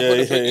Bro, bricks. I yeah, put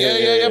the yeah, brick. yeah,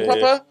 Yeah, yeah,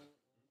 proper.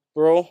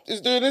 bro,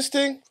 He's doing this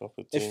thing.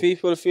 Proper if thing.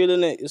 people are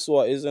feeling it, it's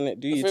what, isn't it?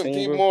 Do I your think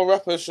thing, bro. more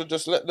rappers should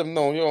just let them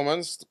know, yo,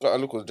 man's got a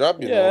little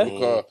job, you Yeah.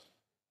 know,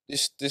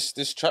 because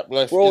this trap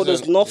life Bro, isn't...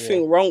 there's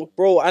nothing wrong,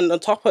 bro. And on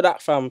top of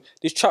that, fam,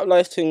 this trap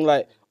life thing,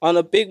 like, on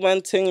a big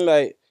man thing,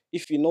 like,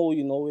 if you know,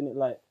 innit?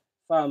 Like,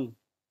 fam,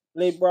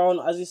 Lay Brown,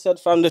 as he said,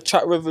 fam, the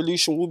trap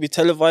revolution will be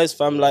televised,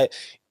 fam. Like,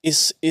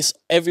 it's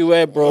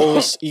everywhere,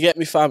 bro. You get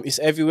me, fam? It's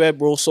everywhere,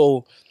 bro.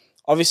 So,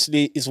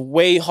 obviously, it's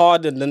way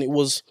harder than it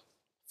was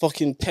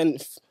fucking 10,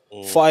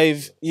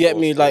 5. You get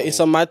me? Like, it's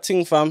a mad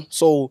thing, fam.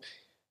 So,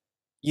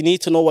 you need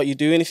to know what you're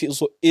doing.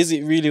 Is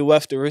it really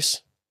worth the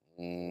risk?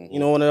 You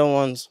know, one of them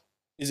ones.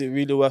 Is it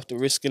really worth the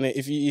risk in it?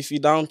 If you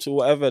down to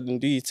whatever, then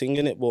do your thing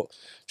in it. But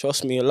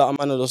trust me, a lot of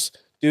man are just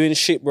doing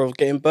shit, bro,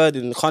 getting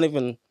burdened. Can't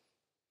even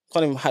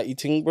hack your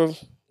thing, bro.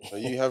 Are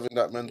you having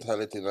that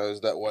mentality now? Is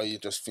that why you're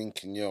just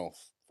thinking, yo,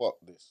 fuck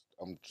this?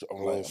 I'm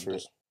Going through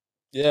it.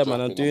 Yeah,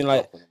 man, I'm doing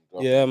like,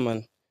 yeah, man.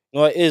 You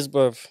know what it is,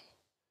 bro?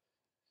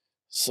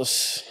 So,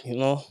 you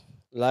know,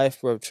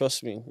 life, bro,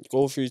 trust me. You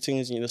go through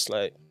things and you're just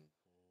like,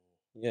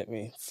 you get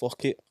me?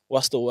 Fuck it.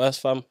 What's the worst,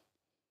 fam?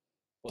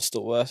 What's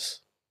the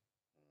worst?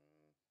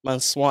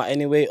 Man's smart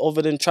anyway.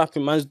 Other than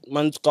trapping,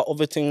 man's got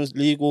other things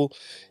legal.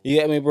 You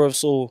get me, bro?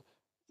 So,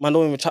 man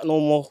don't even chat no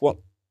more. What?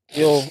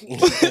 Yo,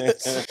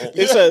 it's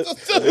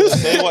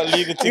say what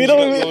legal things we you got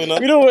going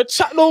on. don't even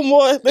chat no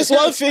more. That's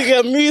one thing.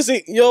 Yeah,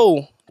 music,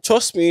 yo,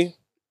 trust me,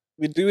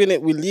 we're doing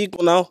it. We're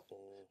legal now,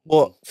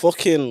 but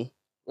fucking.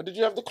 But did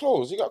you have the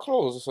clothes? You got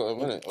clothes or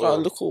something, innit? Oh,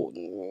 look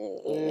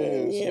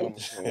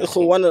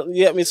one.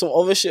 You get me some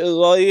other shit as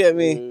well. You get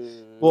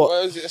me. But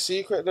why is it a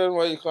secret then?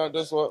 Why you can't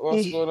just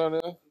what's going on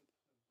there?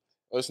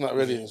 Oh, it's not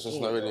ready. It's just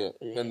not ready yet.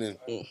 Pending.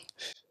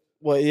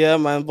 But yeah,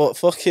 man. But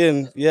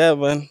fucking yeah,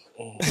 man.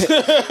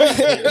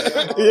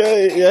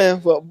 yeah.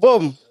 But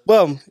boom.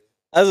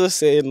 As I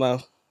say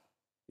now,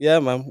 yeah,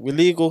 man. We're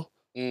legal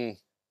and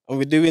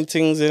we're doing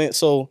things in it.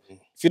 So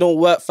if you don't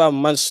work, fam,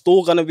 man's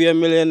still gonna be a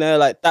millionaire.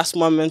 Like that's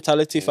my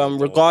mentality, fam.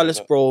 Regardless,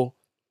 bro.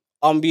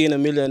 I'm being a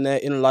millionaire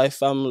in life,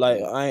 fam.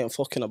 Like I ain't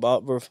fucking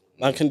about, bro.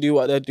 Man can do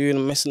what they're doing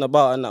and messing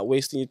about and not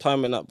wasting your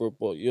time and that, bro.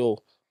 But yo,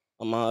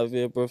 I'm out of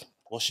here, bro.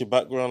 What's your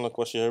background? Like,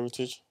 what's your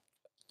heritage?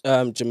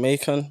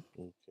 Jamaican.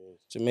 Okay.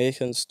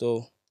 Jamaican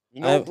still.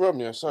 You know, Brum,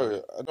 yeah,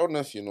 sorry. I don't know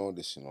if you know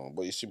this,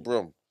 but you see,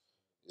 Brum,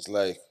 it's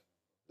like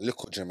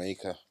little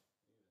Jamaica.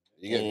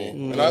 You get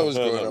me? When I was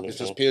growing up, it's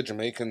just pure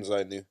Jamaicans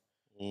I knew.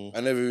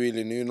 I never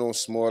really knew no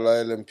small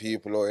island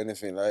people or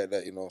anything like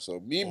that, So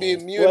me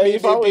being you and me,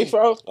 where you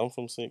from? I'm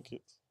from St.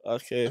 Kitts.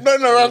 Okay.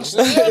 No,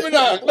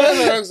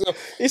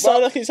 He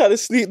sounded like he's trying to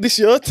sneak this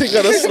your thing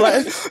on a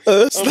slide.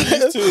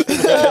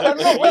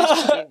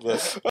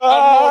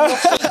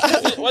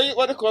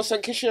 What do you call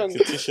St. Kittians?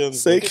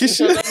 St.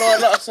 Kittians. I know a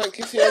lot of St.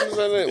 Kittians,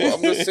 innit?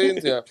 I'm just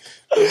saying to you.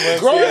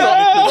 Growing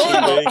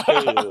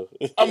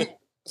up.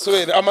 So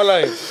wait, I'm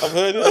alive. I've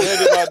heard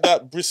about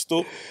that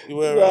Bristol.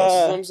 Where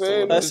what I'm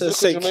saying? That's a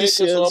St.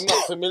 Kittians. So I'm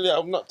not familiar.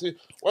 I'm not too.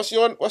 What's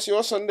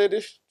your Sunday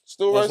dish?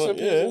 Still rice and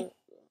peas?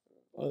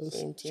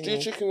 Street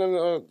chicken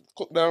and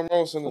cooked down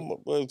roast and.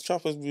 Boy,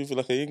 Trapper's moving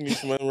like an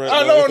Englishman right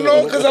I now. don't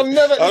know because I've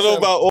never. I know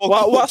about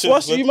all. What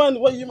you man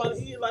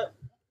eat like?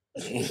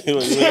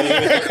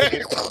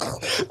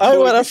 I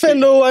want to offend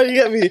no one, you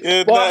get me?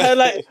 Yeah, but I heard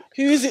like,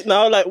 who is it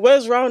now? Like,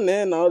 where's round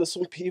there now? There's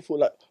some people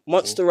like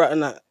Monster Rat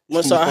and that.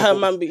 Monster, I heard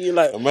man be eating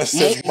like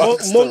Monster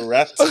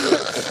Rat.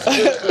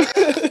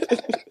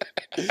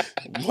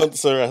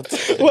 Monster Rat.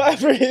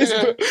 Whatever it is,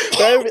 bro.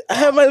 I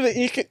heard man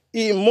be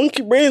eating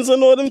monkey brains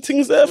and all them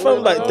things there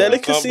from like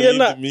delicacy and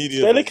that.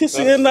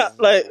 Delicacy and that.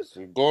 Like, is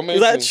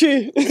that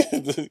true?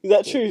 Is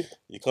that true?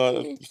 You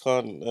can't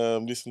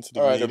listen to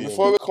the media. Alright,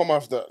 before we come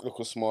off that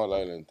little small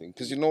island thing,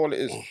 because you know what it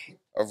is?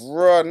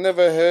 I've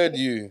never heard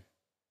you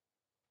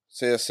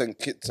say a St.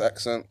 Kitts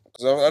accent.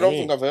 Because I don't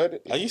think I've heard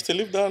it. I used to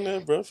live down there,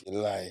 bro. You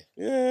lie.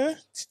 Yeah.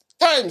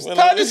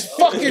 Start this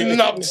fucking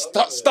knob.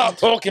 Start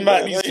talking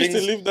about these things. I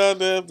used to live down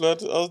there,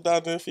 blood. I was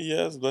down there for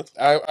years, blood.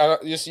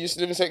 You used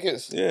to live in St.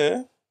 Kitts?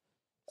 Yeah.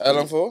 How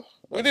long for?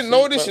 We didn't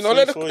know this,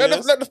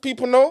 Let the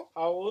people know.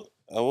 How old?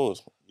 I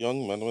was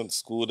young, man. I went to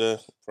school there,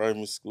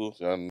 primary school.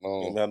 I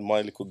know. I had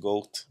my little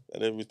goat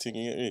and everything.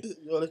 You get me?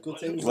 Your little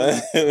things.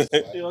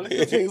 Your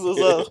little things as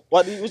well.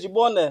 What? Was you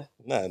born there?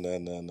 Nah.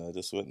 I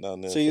just went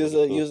down there. So you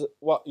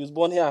was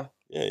born here?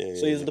 Yeah.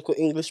 So he's a little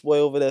English boy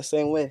over there,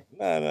 same way?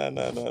 Nah.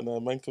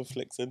 Man can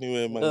flex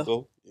anywhere, man.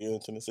 Go. You know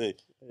what I'm trying to say?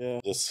 Yeah.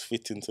 Just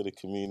fit into the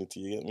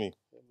community. You get me?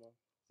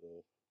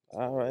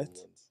 All right.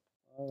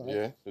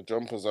 Yeah, the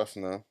jumper's off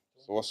now.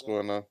 So what's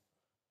going on?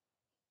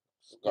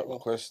 Got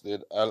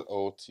requested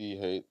LOTH.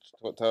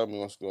 Tell me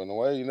what's going on.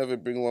 Why you never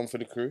bring one for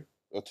the crew?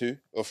 Or two?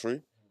 Or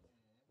three?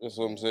 That's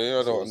what I'm saying.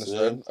 I don't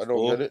understand. I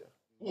don't get it.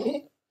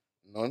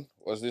 None.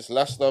 Was this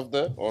last of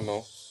the or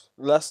no?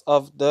 Last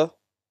of the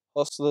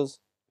hustlers.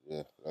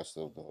 Yeah, last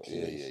of the.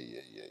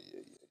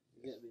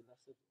 Yeah.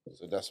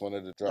 So that's one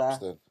of the drops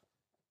then.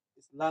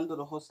 It's Land of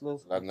the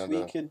Hustlers.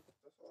 Tweaking.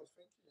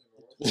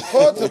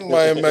 Pardon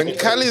my man.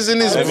 Cali's in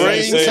his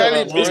brain.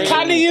 It's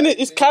Cali in it.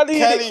 It's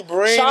Cali in it. Cali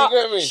brain. You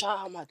get me? Shout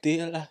out my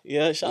dealer.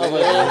 Yeah, shout out my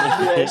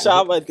dealer. Yeah, shout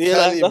out my dealer.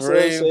 That's what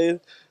I'm saying.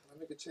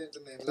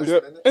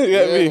 You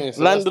get me?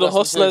 Land of the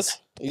Hustlers.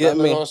 You get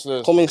me?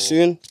 Coming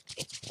soon.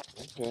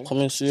 Okay.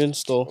 Coming soon,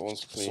 still.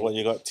 So what,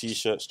 you got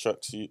t-shirts,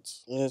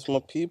 tracksuits? Yeah, it's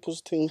my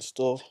people's thing,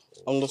 still.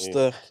 I'm just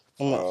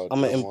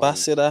I'm an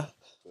ambassador.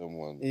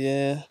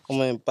 Yeah, I'm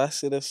an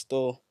ambassador,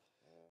 still.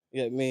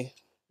 You get me?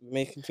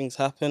 Making things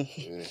happen.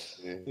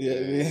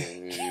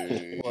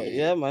 But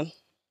yeah, man.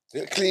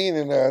 They're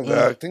cleaning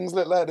now. Things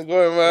look like they're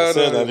going around.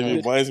 That it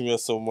reminds me of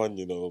someone,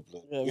 You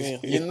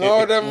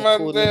know them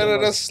man, they're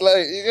just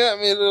like, you get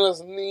me? They're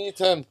just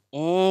neat and.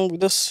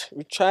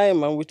 We're trying,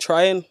 man. We're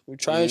trying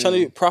to do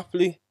it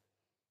properly.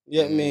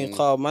 You get me?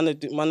 Cause man, you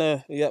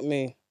get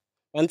me?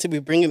 Man, to be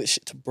bringing this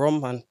shit to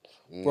Brum, man.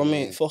 Bro,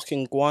 ain't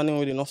fucking going in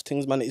with enough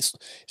things, man. It's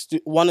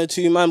one or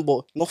two, man,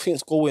 but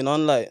nothing's going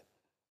on. Like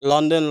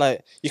London,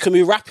 like you can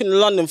be rapping in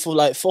London for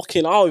like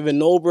fucking, I don't even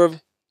know, bro.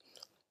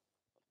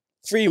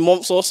 3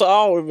 months or so,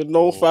 I don't even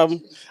know,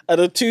 fam. And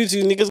the two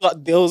niggas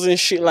got deals and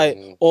shit, like,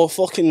 or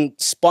fucking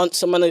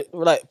sponsor, man.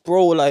 Like,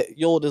 bro, like,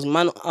 yo, there's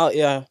man out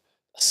here,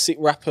 sick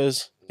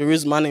rappers. There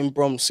is man in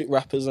Brom, sick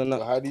rappers and that.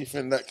 But how do you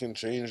think that can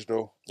change,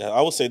 though? Yeah,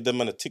 I would say them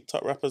and the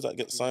TikTok rappers that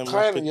get signed.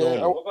 Kind of,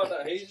 yeah. What about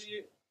that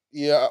Hazy?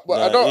 Yeah,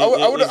 but Nah,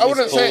 I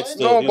wouldn't say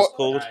no, but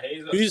cold.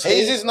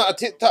 Hazy's not a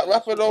TikTok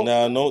rapper though.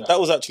 Nah, no, that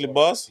was actually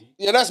Bars.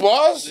 Yeah, that's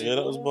Bars. Yeah,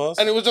 that was Bars.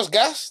 And it was just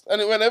gassed,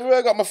 and it went everywhere.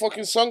 I got my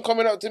fucking son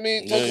coming up to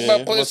me talking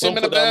about putting him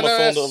in the band.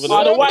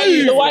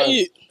 The white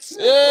you.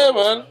 Yeah,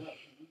 man.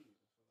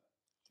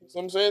 So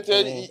I'm saying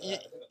to you,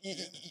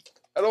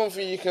 I don't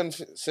think you can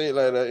say it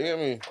like that. You get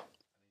me?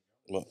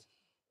 What?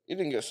 He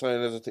didn't get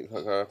signed as a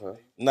TikTok rapper.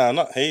 Nah,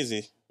 not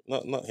Hazy.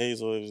 Not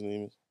Hazy, whatever his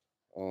name is.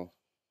 Oh,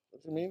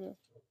 what do you mean?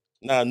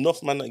 Nah,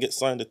 enough man that get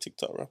signed to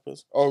TikTok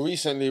rappers. Oh,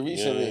 recently.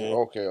 Yeah.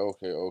 Okay.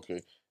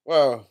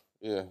 Well,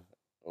 yeah.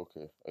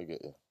 Okay, I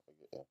get you.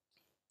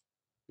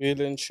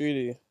 Really and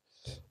truly.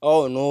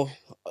 Oh no,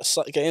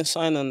 getting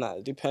signed on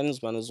that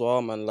depends, man, as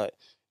well, man. Like,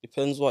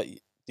 depends what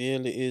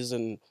deal it is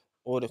and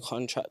all the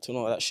contract and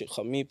all that shit.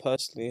 Cause me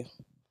personally,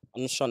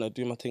 I'm just trying to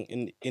do my thing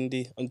in the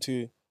indie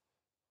until,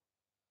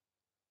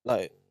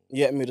 like,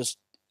 just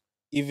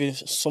even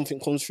if something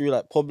comes through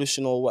like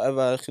publishing or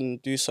whatever, I can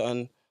do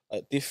something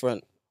like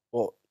different.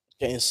 But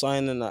getting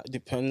signed and that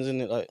depends,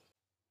 innit? Like,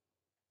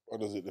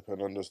 what does it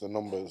depend on? Just the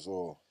numbers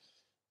or?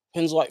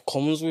 Depends what it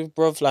comes with,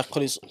 bruv. Like,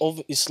 cause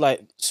it's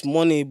like it's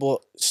money,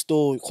 but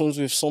still it comes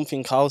with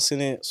something else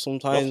in it.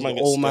 Sometimes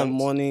old man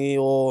money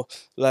or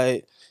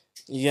like,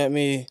 you get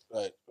me?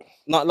 Right.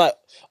 Not like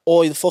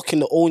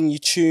the only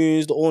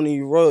tunes, the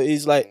only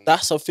royalties. Like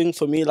that's a thing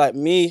for me. Like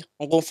me,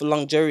 I'm going for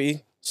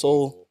longevity,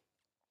 so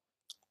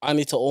I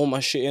need to own my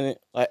shit in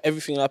it. Like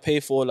everything I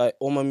pay for, like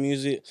all my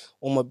music,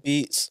 all my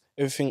beats,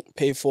 everything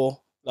paid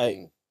for,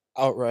 like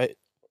outright.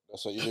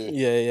 That's what you do.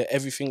 Yeah,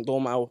 everything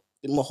don't matter.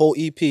 My whole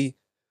EP.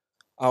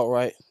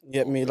 Outright, you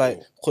get me?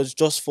 Like, cause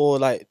just for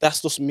like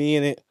that's just me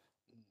in it.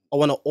 I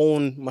want to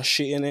own my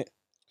shit in it.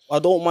 I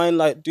don't mind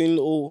like doing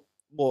little,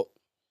 but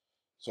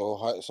so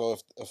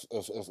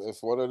if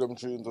one of them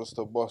tunes was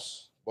to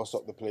boss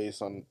up the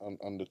place on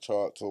the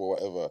charts or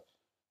whatever,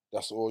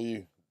 that's all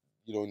you.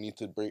 You don't need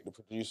to break the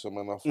producer,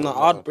 man. No,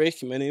 I'd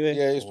break him anyway.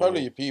 Yeah, it's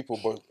probably your people,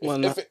 but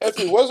if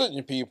it wasn't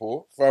your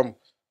people from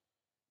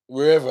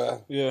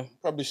wherever,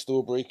 probably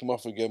still break him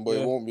off again, but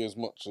it won't be as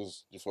much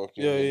as you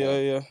fucking.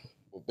 Yeah.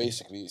 But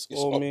basically, it's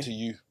up to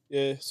you.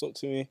 Yeah, it's up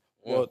to me.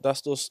 Yeah. Well,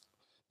 that's just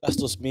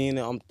me,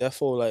 innit? I'm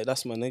defo, like,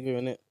 that's my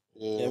nigga, innit?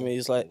 Yeah. I mean,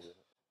 he's like,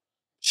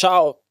 shout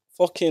out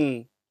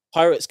fucking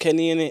Pirates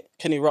Kenny, innit?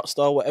 Kenny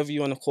Rockstar, whatever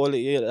you want to call it,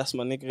 yeah, that's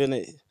my nigga,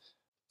 innit?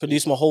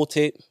 Produced my whole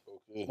tape.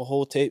 Okay. My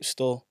whole tape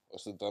still.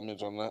 What's the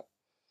damage on that?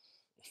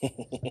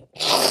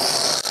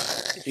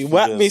 You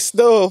whack me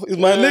still. He's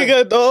my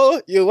nigga, though.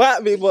 You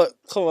whack me, but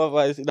come on,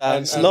 man.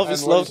 It's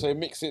love. Say,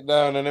 mix it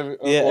down and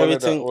everything. Yeah,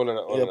 everything. All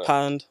of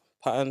that.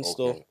 Pattern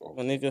still.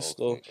 My nigga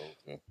still.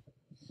 Okay.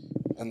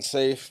 And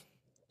Safe,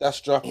 that's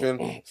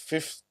dropping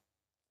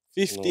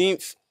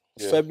 15th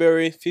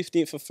February.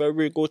 15th of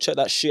February. Go check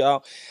that shit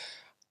out.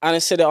 And I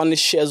said it on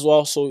this shit as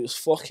well, so it's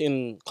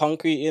fucking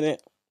concrete in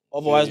it.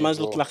 Otherwise, man's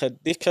looking like a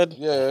dickhead.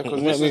 Yeah,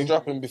 because this is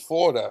dropping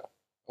before that.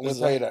 I'm going to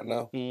tell you that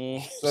now.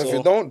 So if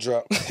you don't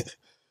drop,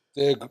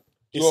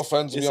 your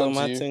fans will be on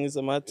to you. It's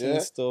a mad thing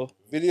still.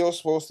 Video's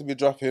supposed to be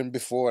dropping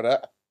before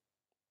that.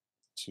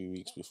 2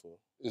 weeks before.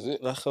 Is it?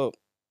 I hope.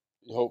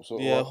 You hope so?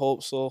 Yeah,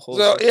 hope so. So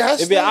it has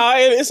to.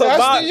 It's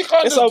about.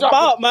 It's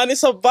about, man.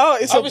 It's about.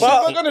 Obviously,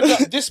 we're gonna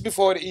drop this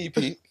before the EP,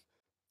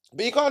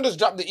 but you can't just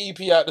drop the EP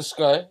out the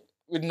sky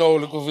with no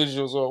little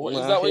visuals or what.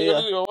 Is that what you're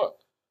gonna do or what?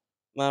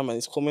 Nah, man,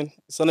 it's coming.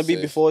 It's gonna be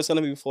before. It's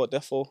gonna be before.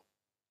 Defo. It's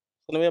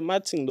gonna be a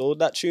mad thing though.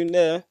 That tune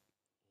there.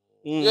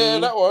 Yeah,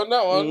 that one.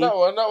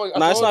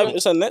 Nah,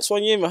 it's the next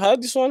one. You even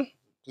heard this one?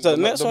 The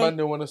next one. Man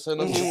didn't want to send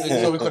us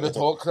so we could have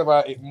talked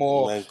about it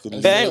more.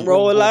 Bang,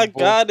 bro, I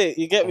got it.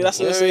 You get me? That's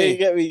what I'm saying. You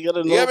get me? You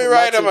gotta know. You get me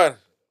right there, man.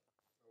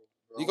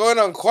 You going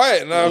on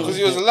quiet now because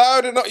you was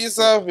loud and not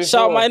yourself before.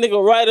 Shout my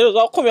nigga Ryder.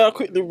 I'll come here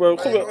quickly, bro.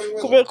 Come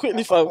here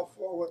quickly, fam.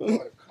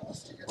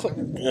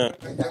 Yeah.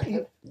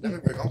 Let me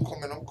break. I'm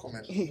coming.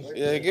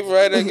 Yeah, give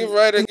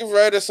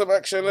Ryder some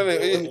action,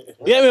 innit?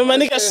 You get me? My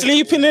nigga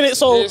sleeping in it,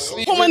 so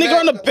put my nigga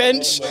on the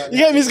bench. You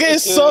get me? He's getting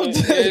subbed.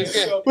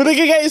 My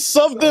nigga getting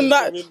subbed in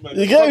that.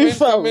 You get me,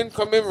 fam?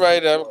 Come in,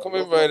 Ryder.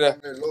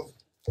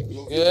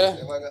 Yeah.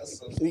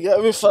 You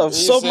get me, fam?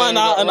 Sub man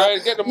out and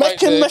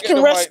make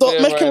him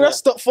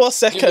rest up for a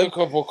second. Give me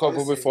a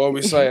couple before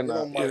we sign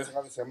that.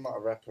 Obviously, I'm not a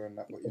rapper and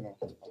that, but you know,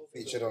 I'm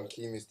featured on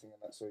Keemy's thing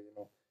and that, so you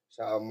know,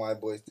 shout out my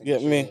boys.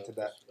 Get me to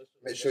that.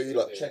 Make sure you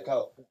like check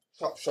out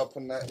ChopShop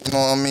and that. You know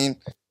what I mean?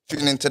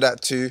 Tune into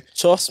that too.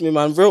 Trust me,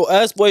 man. Real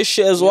LizzyBoy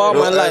shit as well,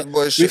 man. Like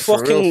we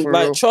fucking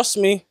like trust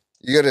me.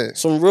 You get it?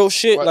 Some real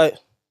shit, like.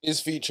 is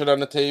featured on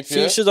the tape.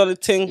 Yeah, Featured on the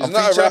thing. he's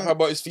not a rapper,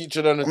 but he's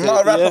featured on the tape. I'm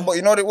not a rapper, Yeah. but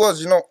you know what it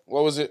was. You know,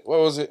 What was it? What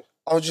was it?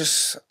 I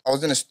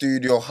was in the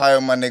studio, high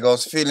on my nigga. I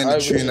was feeling the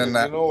tune and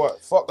that. You know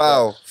what? Fuck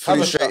Bow, that.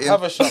 fully straight in.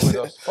 Have a shot with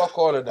us. Fuck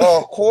all of that. Oh,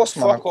 of course,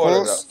 man. Of Fuck all of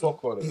that. course.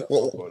 Fuck all of that.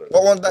 What, Fuck all of that.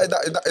 what one?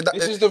 That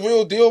This is the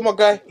real deal, my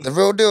guy. the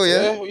real deal,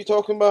 Yeah, yeah. what you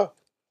talking about?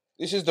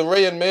 This is the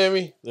Ray and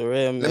Mary. The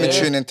rare Let me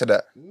tune into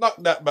that. Knock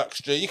that back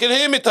straight. You can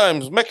hear me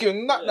times. Make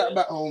him knock that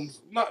back home.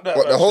 Knock that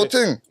What, back the whole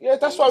straight. thing? Yeah,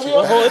 that's why we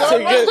are whole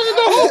thing, yeah. the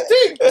whole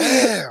thing.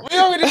 We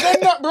already done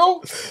that,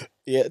 bro.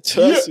 Yeah,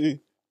 trust me.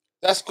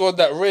 That's called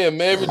that Ray and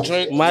Mary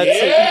joint. My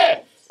Yeah.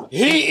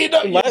 Heating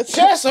up My your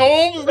chest,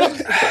 home.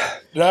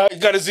 Nah, you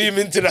gotta zoom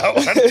into that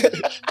one.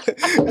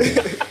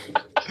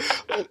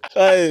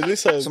 Hey,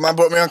 listen. So man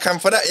brought me on cam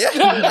for that, yeah?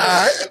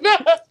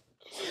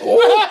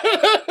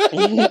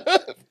 Alright.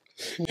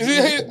 You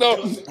see, no,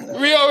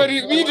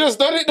 we just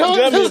done it,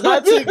 though.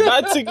 My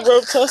thing, bro.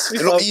 Trust me,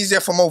 It look fam.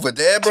 easier from over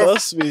there, bro.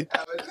 Trust me.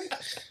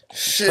 Trust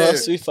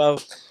Shit. me, fam.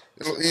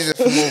 It look easier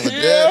from over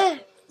there. Yeah.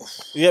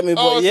 You get me?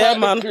 But All yeah, tight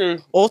man. the crew.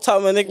 All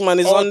time, my nigga, man,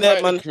 is All on there,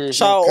 tight the man. crew.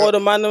 Shout out all the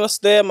man that's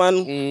there,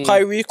 man.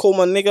 Kyrie, call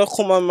my nigga,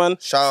 come on, man.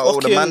 Shout out all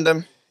the Fucking- man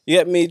them. You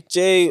get me?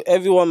 Jay,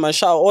 everyone, man.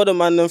 Shout out all the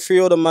man, them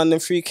 3 other man, them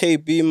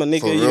 3KB, my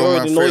nigga. For You real,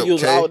 already man, know 3 you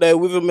was okay. out there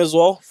with him as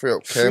well. 3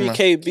 okay, man.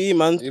 3KB,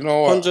 man. You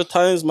know what? 100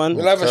 times, man.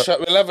 We'll have a shot.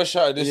 We'll have a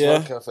shot at this Yeah.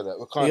 vodka for that.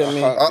 We can't. You get I me?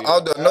 can't do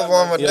I'll that. do another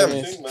one with Yeah, them.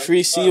 man.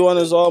 3C1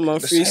 as well, man.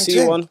 same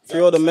 3C1.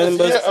 3 other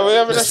members. Yeah, are we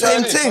having The a shot same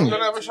at this? thing. We're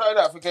gonna have a shot at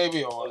that for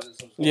KB or what?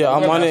 Yeah,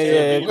 I'm on it.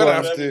 Yeah, We're go gonna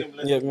on. have to.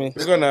 You get me?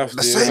 We're gonna have to.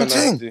 The same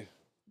thing.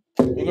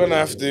 We're gonna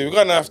have to. We're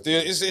gonna have to.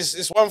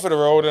 It's one for the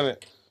road, isn't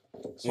it?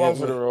 It's one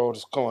for the road.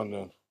 Come on,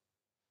 then.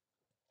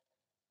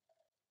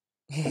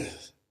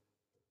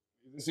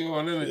 You see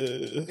one,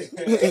 innit?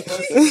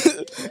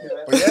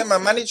 But yeah,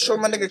 man, need to show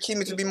my nigga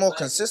Keemy to be more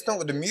consistent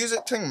with the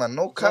music thing, man.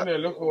 No cap. Yeah,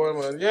 look at one,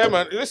 man. Yeah,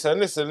 man.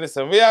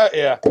 Listen. We out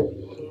here.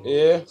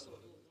 Yeah.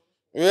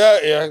 We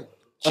out here.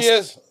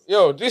 Cheers.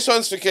 Yo, this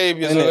one's for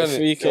KB as well, Innit?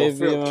 isn't it?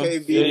 3KB,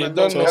 man. Yeah, you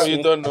don't know.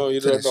 You don't know. You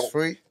Till don't it's know.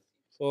 free.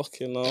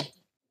 Fucking hell.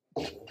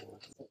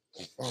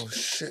 Oh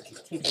shit.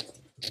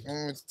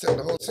 Want me to take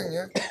the whole thing,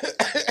 yeah?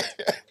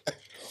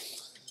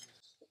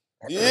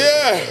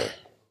 Yeah.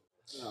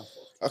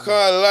 I can't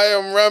lie,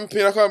 I'm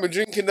ramping. I can't be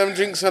drinking them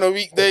drinks on a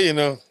weekday, you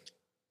know.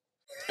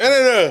 Ain't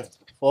it?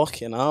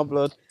 Fucking hell,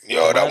 blood.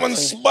 Yo, that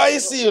one's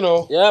spicy, you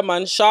know. Yeah,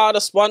 man. Shout out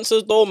the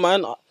sponsors, though,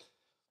 man.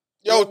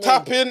 Yo,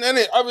 tap in,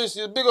 innit?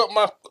 Obviously, big up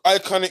my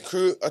iconic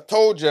crew. I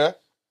told ya.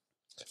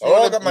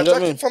 Oh, I got my You get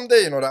jacket me? from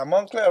there, you know that.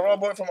 Montclair, I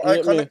bought it from You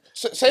get me? Iconic.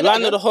 Say that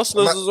Land of again. the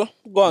Hustlers My- as well.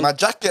 Go on. My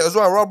jacket as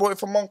well, I bought it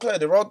from Montclair.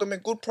 They rolled them in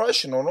good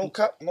price, you know. No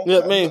cap. No You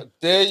get cap. me?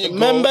 There you go.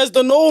 Members,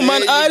 the know,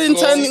 man. There you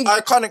Arlington. go.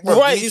 Iconic, bro.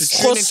 Right, You need it's to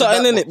tune cost into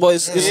something that, in it, bro. but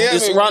it's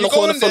Yeah, round the you go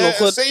corner in from the there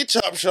hood. and say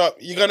ChopShop,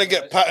 you're gonna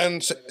get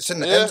patterns. It's in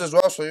the Yeah. ends as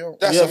well, so yo.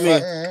 That's You a get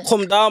me? fact.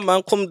 Come down,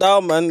 man. Come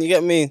down, man. You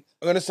get me?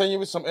 I'm gonna send you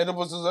with some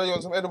edibles as well. You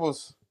want some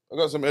edibles? I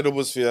got some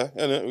edibles for you,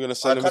 innit? We're gonna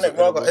send them with Iconic, some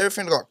bro. I got edibles.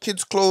 everything. Got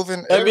kids'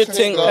 clothing.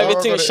 Everything, got- I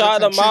everything, got it,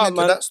 shout them Tune out, into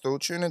man. that still.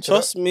 Tune into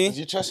Trust that. me. Is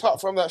your chest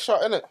hot from that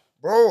shot, innit?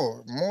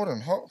 Bro, more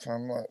than hot,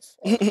 fam. Like,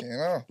 fucking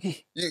hell.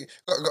 You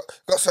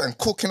got something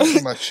cooking up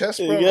in my chest,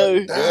 bro. Yeah,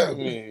 Like, Yeah, damn.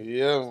 me.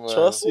 Yeah, man.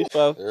 Trust me,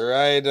 fam.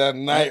 Rider,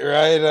 night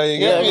rider, you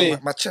Yeah, get me? me.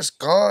 My chest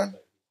gone.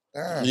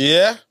 Damn.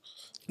 Yeah.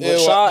 But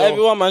shout out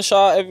everyone, man.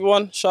 Shout out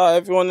everyone. Shout out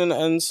everyone in the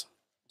ends.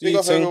 Do Big your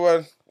up thing.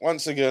 everyone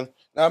once again.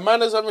 Now,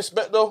 manners and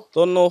respect, though.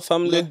 Don't know, You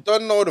family.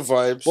 don't know the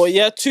vibes. But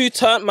yeah, 2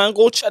 turn, man.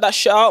 Go check that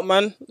shit out,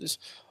 man. It's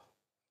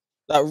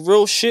that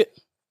real shit.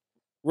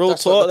 Real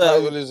That's talk. what the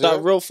title is, That yeah?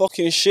 real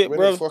fucking shit, when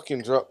bro. it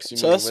fucking drops, you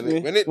Trust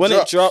mean? me. When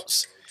it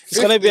drops. It's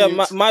gonna be a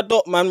 15th. mad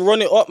up, man.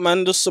 Run it up,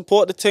 man. Just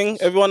support the thing.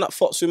 Everyone that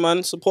fucks with,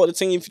 man, support the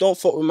thing. If you don't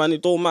fuck with, man,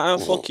 it don't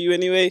matter. Fuck you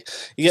anyway.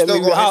 You get Still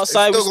me? We're gonna-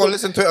 outside. still we gonna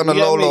listen to it on the you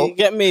get low me? low. You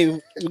get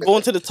me? We're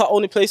going to the top.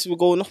 Only place we're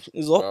going up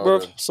is up, Well bro.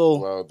 done. So,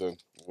 Well done.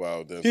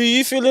 Well done. who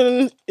you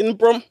feeling in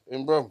Brum?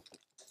 And bro,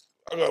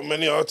 I got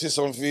many artists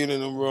I'm feeling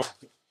them, bro.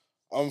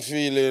 I'm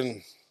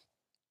feeling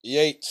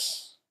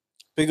Yates.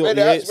 Big up Wait,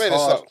 Yates. wait,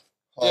 hard. stop.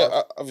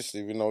 Yeah,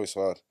 obviously we know it's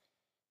hard.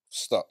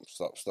 Stop.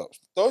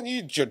 Don't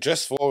you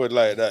dress forward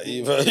like that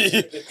either.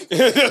 You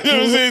know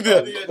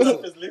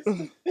what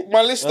I'm saying?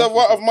 My list of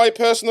what of my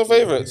personal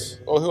favourites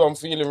or who I'm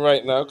feeling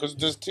right now, because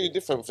there's 2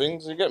 different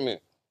things, you get me?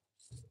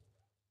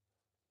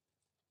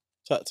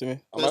 Chat to me.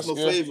 I'm asking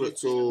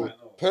you.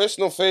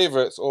 Personal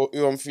favourites or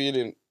who I'm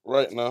feeling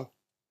right now.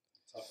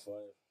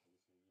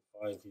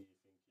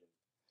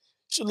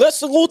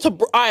 Let's go to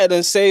Alright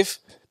then, safe.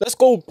 Let's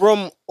go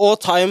Brum all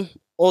time.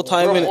 All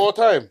time, Bro, innit? all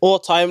time. All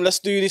time. Let's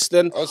do this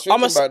then. I was thinking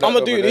I'm about that gonna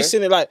the do other this day.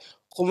 in it. Like,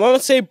 when I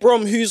say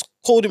Brum, who's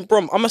called him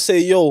Brum? I'm gonna say,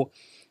 yo,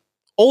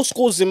 old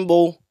school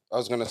Zimbo I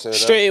was gonna say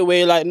straight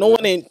away. Like, no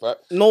one ain't, Fact.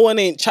 no one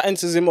ain't chatting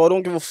to Zimbo. I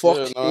don't give a fuck.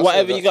 Yeah, no, I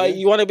Whatever said you that got, too.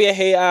 you want to be a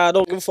hater. I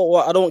don't give a fuck.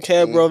 What I don't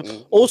care, bro.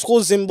 Old school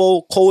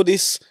Zimbo,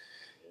 coldest.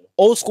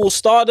 Old school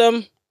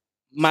Stardom,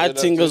 mad that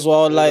thing too. as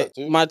well. Say Like that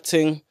too. mad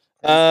thing.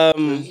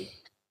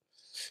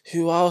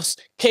 Who else?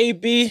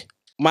 KB,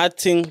 mad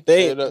thing. Say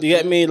They, that you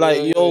get too. me? Like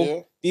Yeah, yo.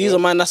 yeah. These are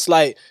man that's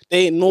like,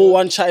 they ain't no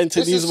one chatting to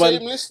This these is man.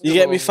 same list, You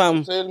get me,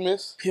 fam? Same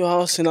list. Who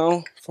else, you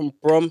know? From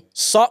Brum.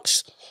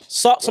 Socks.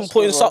 Socks, I'm That's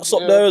putting good, socks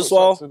man. up there Put as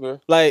well. socks in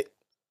there. Like,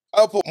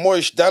 I'll put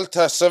Moish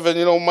Delta 7,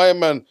 you know, my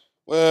man.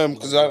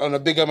 Because on a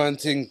bigger man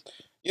thing,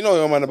 you know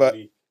your man about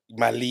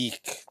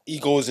Malik. He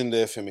goes in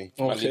there for me.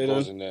 Okay, Malik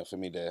goes then. in there for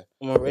me there.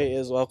 I'm gonna rate it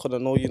as well, because I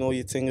know you know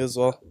your thing as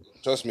well.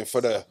 Trust me,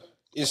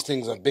 his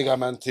thing's a bigger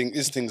man thing.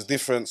 His thing's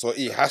different, so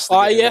he has to.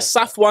 Oh, get in yeah, there.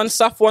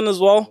 Saf one as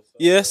well.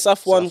 Yeah,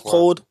 Saf one, Saf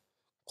one.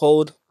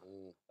 cold.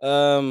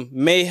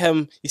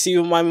 Mayhem. You see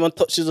when my man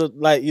touches it,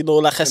 like, you know,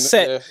 like a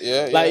set.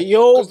 Yeah. Like,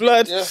 yo,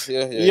 blood.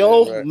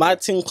 Yo, right. my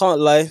thing can't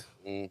lie.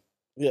 Mm.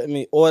 You get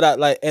me? All that,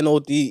 like,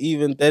 NOD,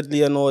 even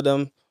Deadly and all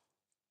them.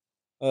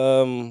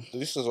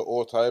 This is an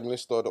all-time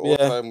list, though. The Yeah.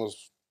 all-time was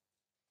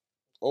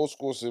old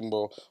school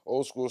Symbol,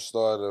 old school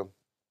Stardom.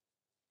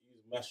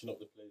 He's mashing up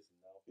the place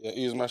now. Yeah,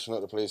 he's mashing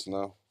up the place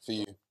now for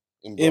you.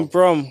 In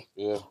Brum.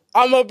 Yeah.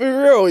 I'm gonna be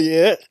real,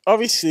 yeah.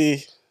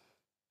 Obviously,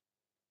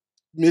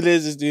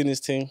 Millers is doing his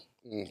thing.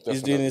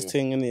 He's doing his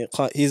thing,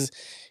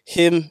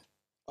 and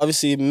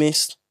obviously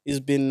missed. He's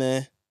been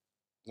there.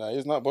 Nah,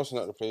 he's not bossing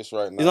out the place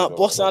right now. He's not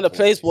bossing out the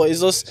place, but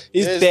he's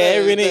Yeah,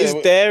 there in it.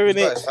 He's there in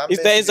He's it. got his He's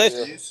fan there. base, He's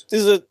like,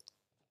 this is a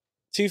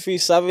 2-3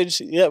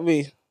 Savage. You get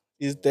me?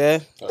 He's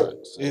there. Alright,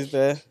 He's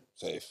there.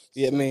 Safe.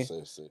 You get me?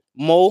 Safe.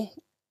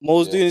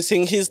 Mo's doing his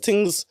thing. His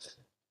thing's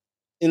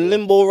in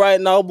limbo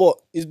right now, but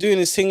he's doing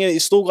his thing.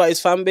 He's still got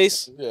his fan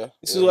base. Yeah.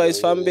 He's still got his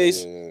fan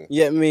base. Yeah.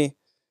 You get me?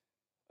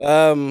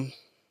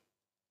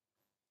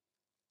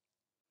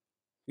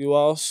 Who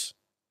else?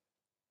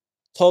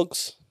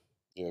 Tugs.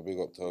 Yeah, big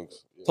up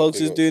Tugs. Yeah, Tugs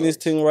big is up doing his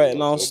Tugs. thing right Big up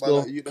now Tugs.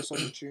 still. You that's on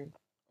your tune,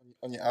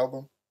 on your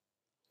album.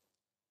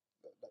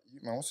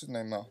 Man, what's his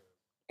name now?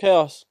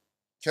 Chaos.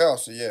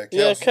 Chaos, yeah.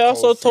 Yeah,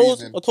 Chaos. I told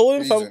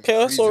him from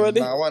Chaos already.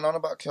 Nah, I went on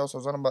about Chaos. I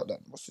was on about that.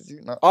 What's his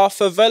name now?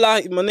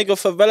 Favela, my nigga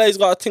Favela, he's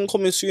got a thing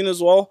coming soon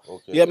as well.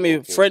 Okay, You get me?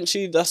 okay.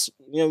 Frenchie, that's,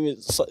 you know me.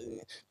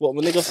 What,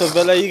 my nigga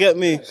Favela, you get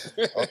me?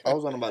 I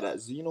was on about that.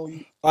 Zeno.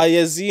 Ah,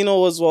 yeah,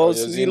 Zeno as well. Oh, yeah,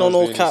 Zeno, Zeno's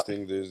no doing cap. his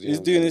thing, dude. He's Zeno's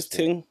doing his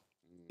thing.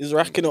 He's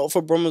racking it up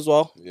for Brum as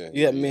well. Yeah,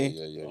 You get me?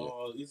 Yeah.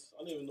 Oh,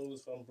 I don't even know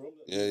what's from, bro.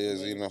 Yeah,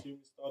 Zeno.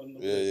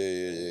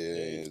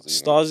 Yeah. Zeno.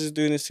 Stars is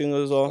doing his thing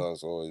as well.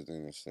 Stars always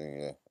doing his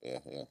thing. Yeah.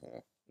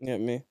 You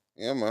get me?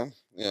 Yeah, man.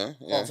 Yeah.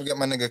 Can't forget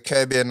my nigga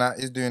Kirby and that.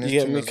 He's doing his You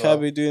get thing me? as well.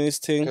 Kirby doing his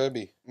thing.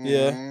 Kirby.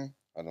 Yeah. Mhm.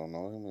 I don't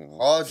know him. You know.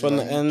 Hard, From you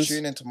the know, ends.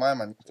 Tune into my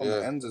man. From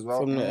the ends as well.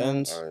 From the Mhm.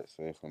 ends. Alright,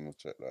 safe. I'm gonna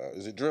check that out.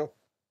 Is it drill?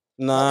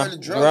 Nah. Not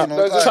really drill, Rap. you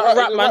know, like- Trap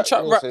rap, man.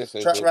 Trap rap.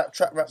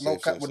 Trap rap, no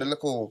Safe, cap safe, with a safe.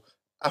 little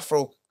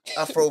Afro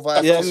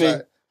vibe. Yeah, It's me.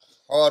 like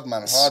hard,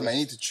 man. You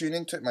need to tune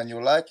into it, man.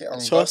 You'll like it. On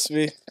Trust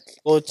me.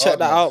 Go check Hard,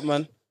 that man. out,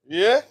 man.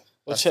 Yeah. Go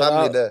That's check that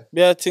family out. there.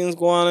 Yeah, things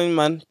going on,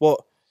 man. But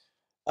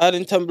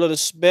adding Temple,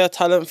 there's bare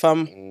talent,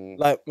 fam.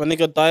 Like my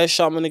nigga Dice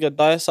out, my nigga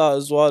Dice out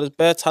as well. There's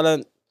bare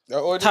talent.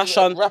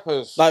 Tashan,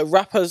 rappers. like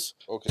rappers.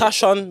 Okay.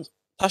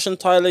 Tashan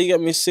Tyler, you get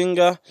me,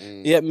 singer.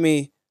 You get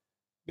me.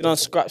 You know,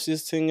 scraps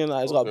his thing and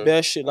like, he's got Okay.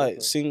 bare shit like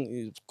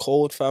he's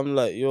cold, fam.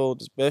 Like, yo,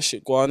 there's bare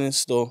shit going on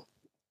still.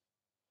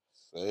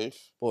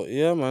 Safe. But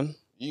yeah, man.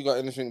 You got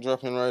anything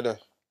dropping right there?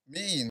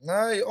 Me,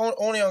 nah,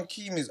 only on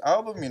Keemy's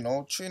album, you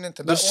know. Tune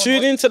into that Just one.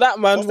 tune into that,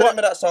 man. What's the name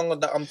What? of that song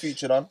that I'm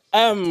featured on?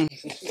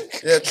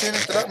 Yeah, tune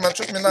into that, man.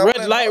 Trust me now.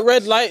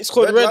 Red light. It's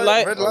called red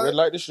light. Red Oh, light. red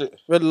light this shit.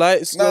 Red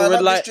light. It's called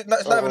red light. It's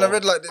not even a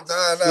red light.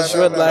 Nah, It's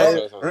red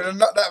light.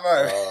 Not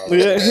that, man.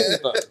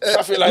 Yeah.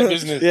 Traffic light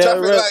business. Yeah,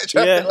 Traffic red, light,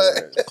 traffic yeah.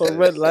 light. It's called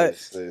red light.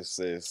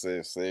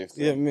 Safe.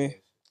 Yeah, me.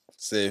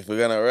 Safe. We're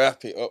gonna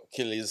wrap it up.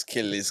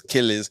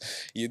 Killers.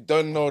 You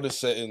don't know the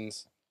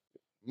settings.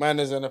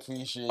 Manners and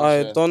appreciation.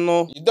 I don't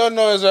know. You don't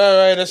know it's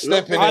alright. A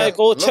step in I there.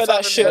 go check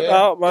that shit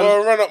out, man.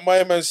 Go run up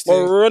my man's Well,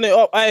 thing. run it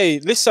up. Hey,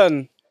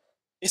 listen.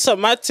 It's a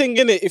mad thing,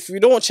 innit? If you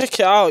don't check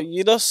it out,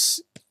 you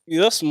just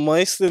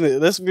moist,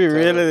 innit? Let's be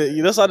real, innit?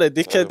 You just had a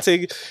dickhead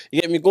thing. You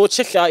get me? Go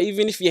check it out.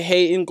 Even if you're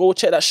hating, go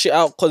check that shit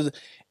out, because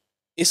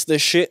it's the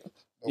shit.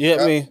 You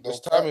get me?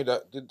 Just tell me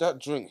that. Did that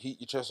drink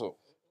heat your chest up?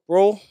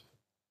 Bro,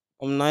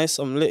 I'm nice.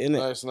 I'm lit, innit?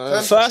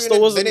 Nice. First, I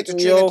wasn't. They need to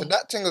tune Yo. into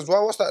that thing as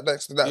well. What's that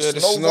next to that? Yeah, the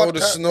Snow snow, vodka?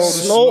 the snow.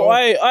 Snow,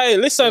 hey,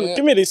 listen. Yeah.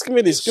 Give me this.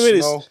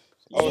 Snow.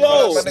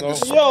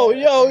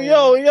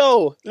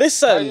 Yo. Tell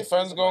Listen. your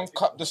fans go and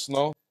cut the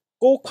snow.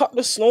 Go cut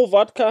the snow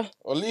vodka.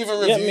 Or leave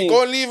a Get review. me.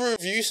 Go and leave a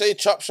review. Say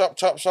chop shop.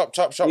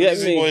 Get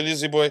me.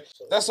 Lizzy boy.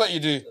 That's what you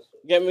do.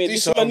 Get me? Do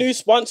This is my something. new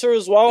sponsor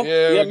as well.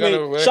 Yeah, Get we're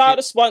gonna me? work Shout out it.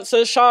 the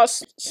sponsors. Shout out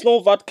Snow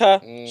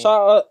Vodka. Shout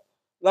out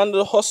Land of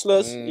the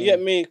Hustlers. You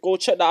get me? Go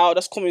check that out.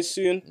 That's coming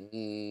soon.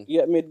 You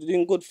get me? They're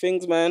doing good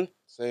things, man.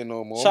 Say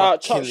no more. Shout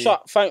out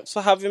ChopShop. Thanks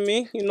for having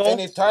me. You know.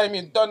 Anytime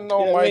you don't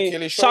know Get my me?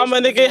 killie. Shout my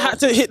nigga had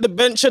to hit the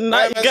bench and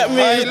night. You Diamonds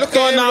get high, me? look at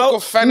Gone him, look out.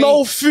 at Fanny.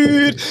 No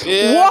food.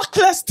 Yeah.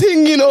 Workless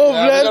thing, you know,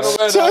 Yeah, man. we're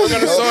gonna sort that. We're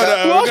gonna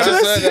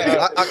sort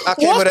that. I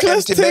came with an Workless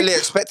empty thing. belly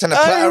expecting a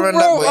platter and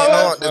that, but you know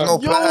what? There's no Yo,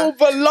 platter.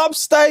 but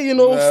lobster, you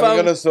know, Yeah, fam.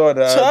 we're gonna sort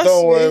that. Trust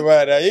Don't worry me.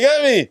 about that. You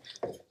get me?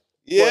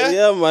 Yeah. But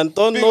yeah, man.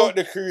 Don't Big know. up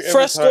the crew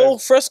every time.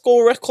 Fresco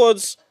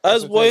Records.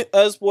 As the boy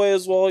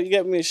as well. You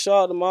get me?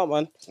 Shout them out,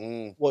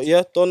 man. But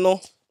yeah, don't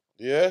know.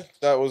 Yeah,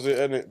 that was it,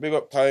 innit? Big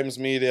up Times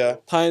Media.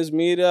 Times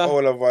Media.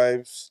 All the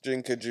vibes.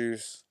 Drink a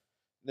juice.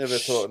 Never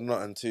thought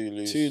nothing too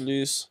loose. Too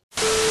loose.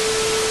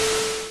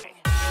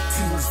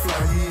 Things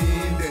flying.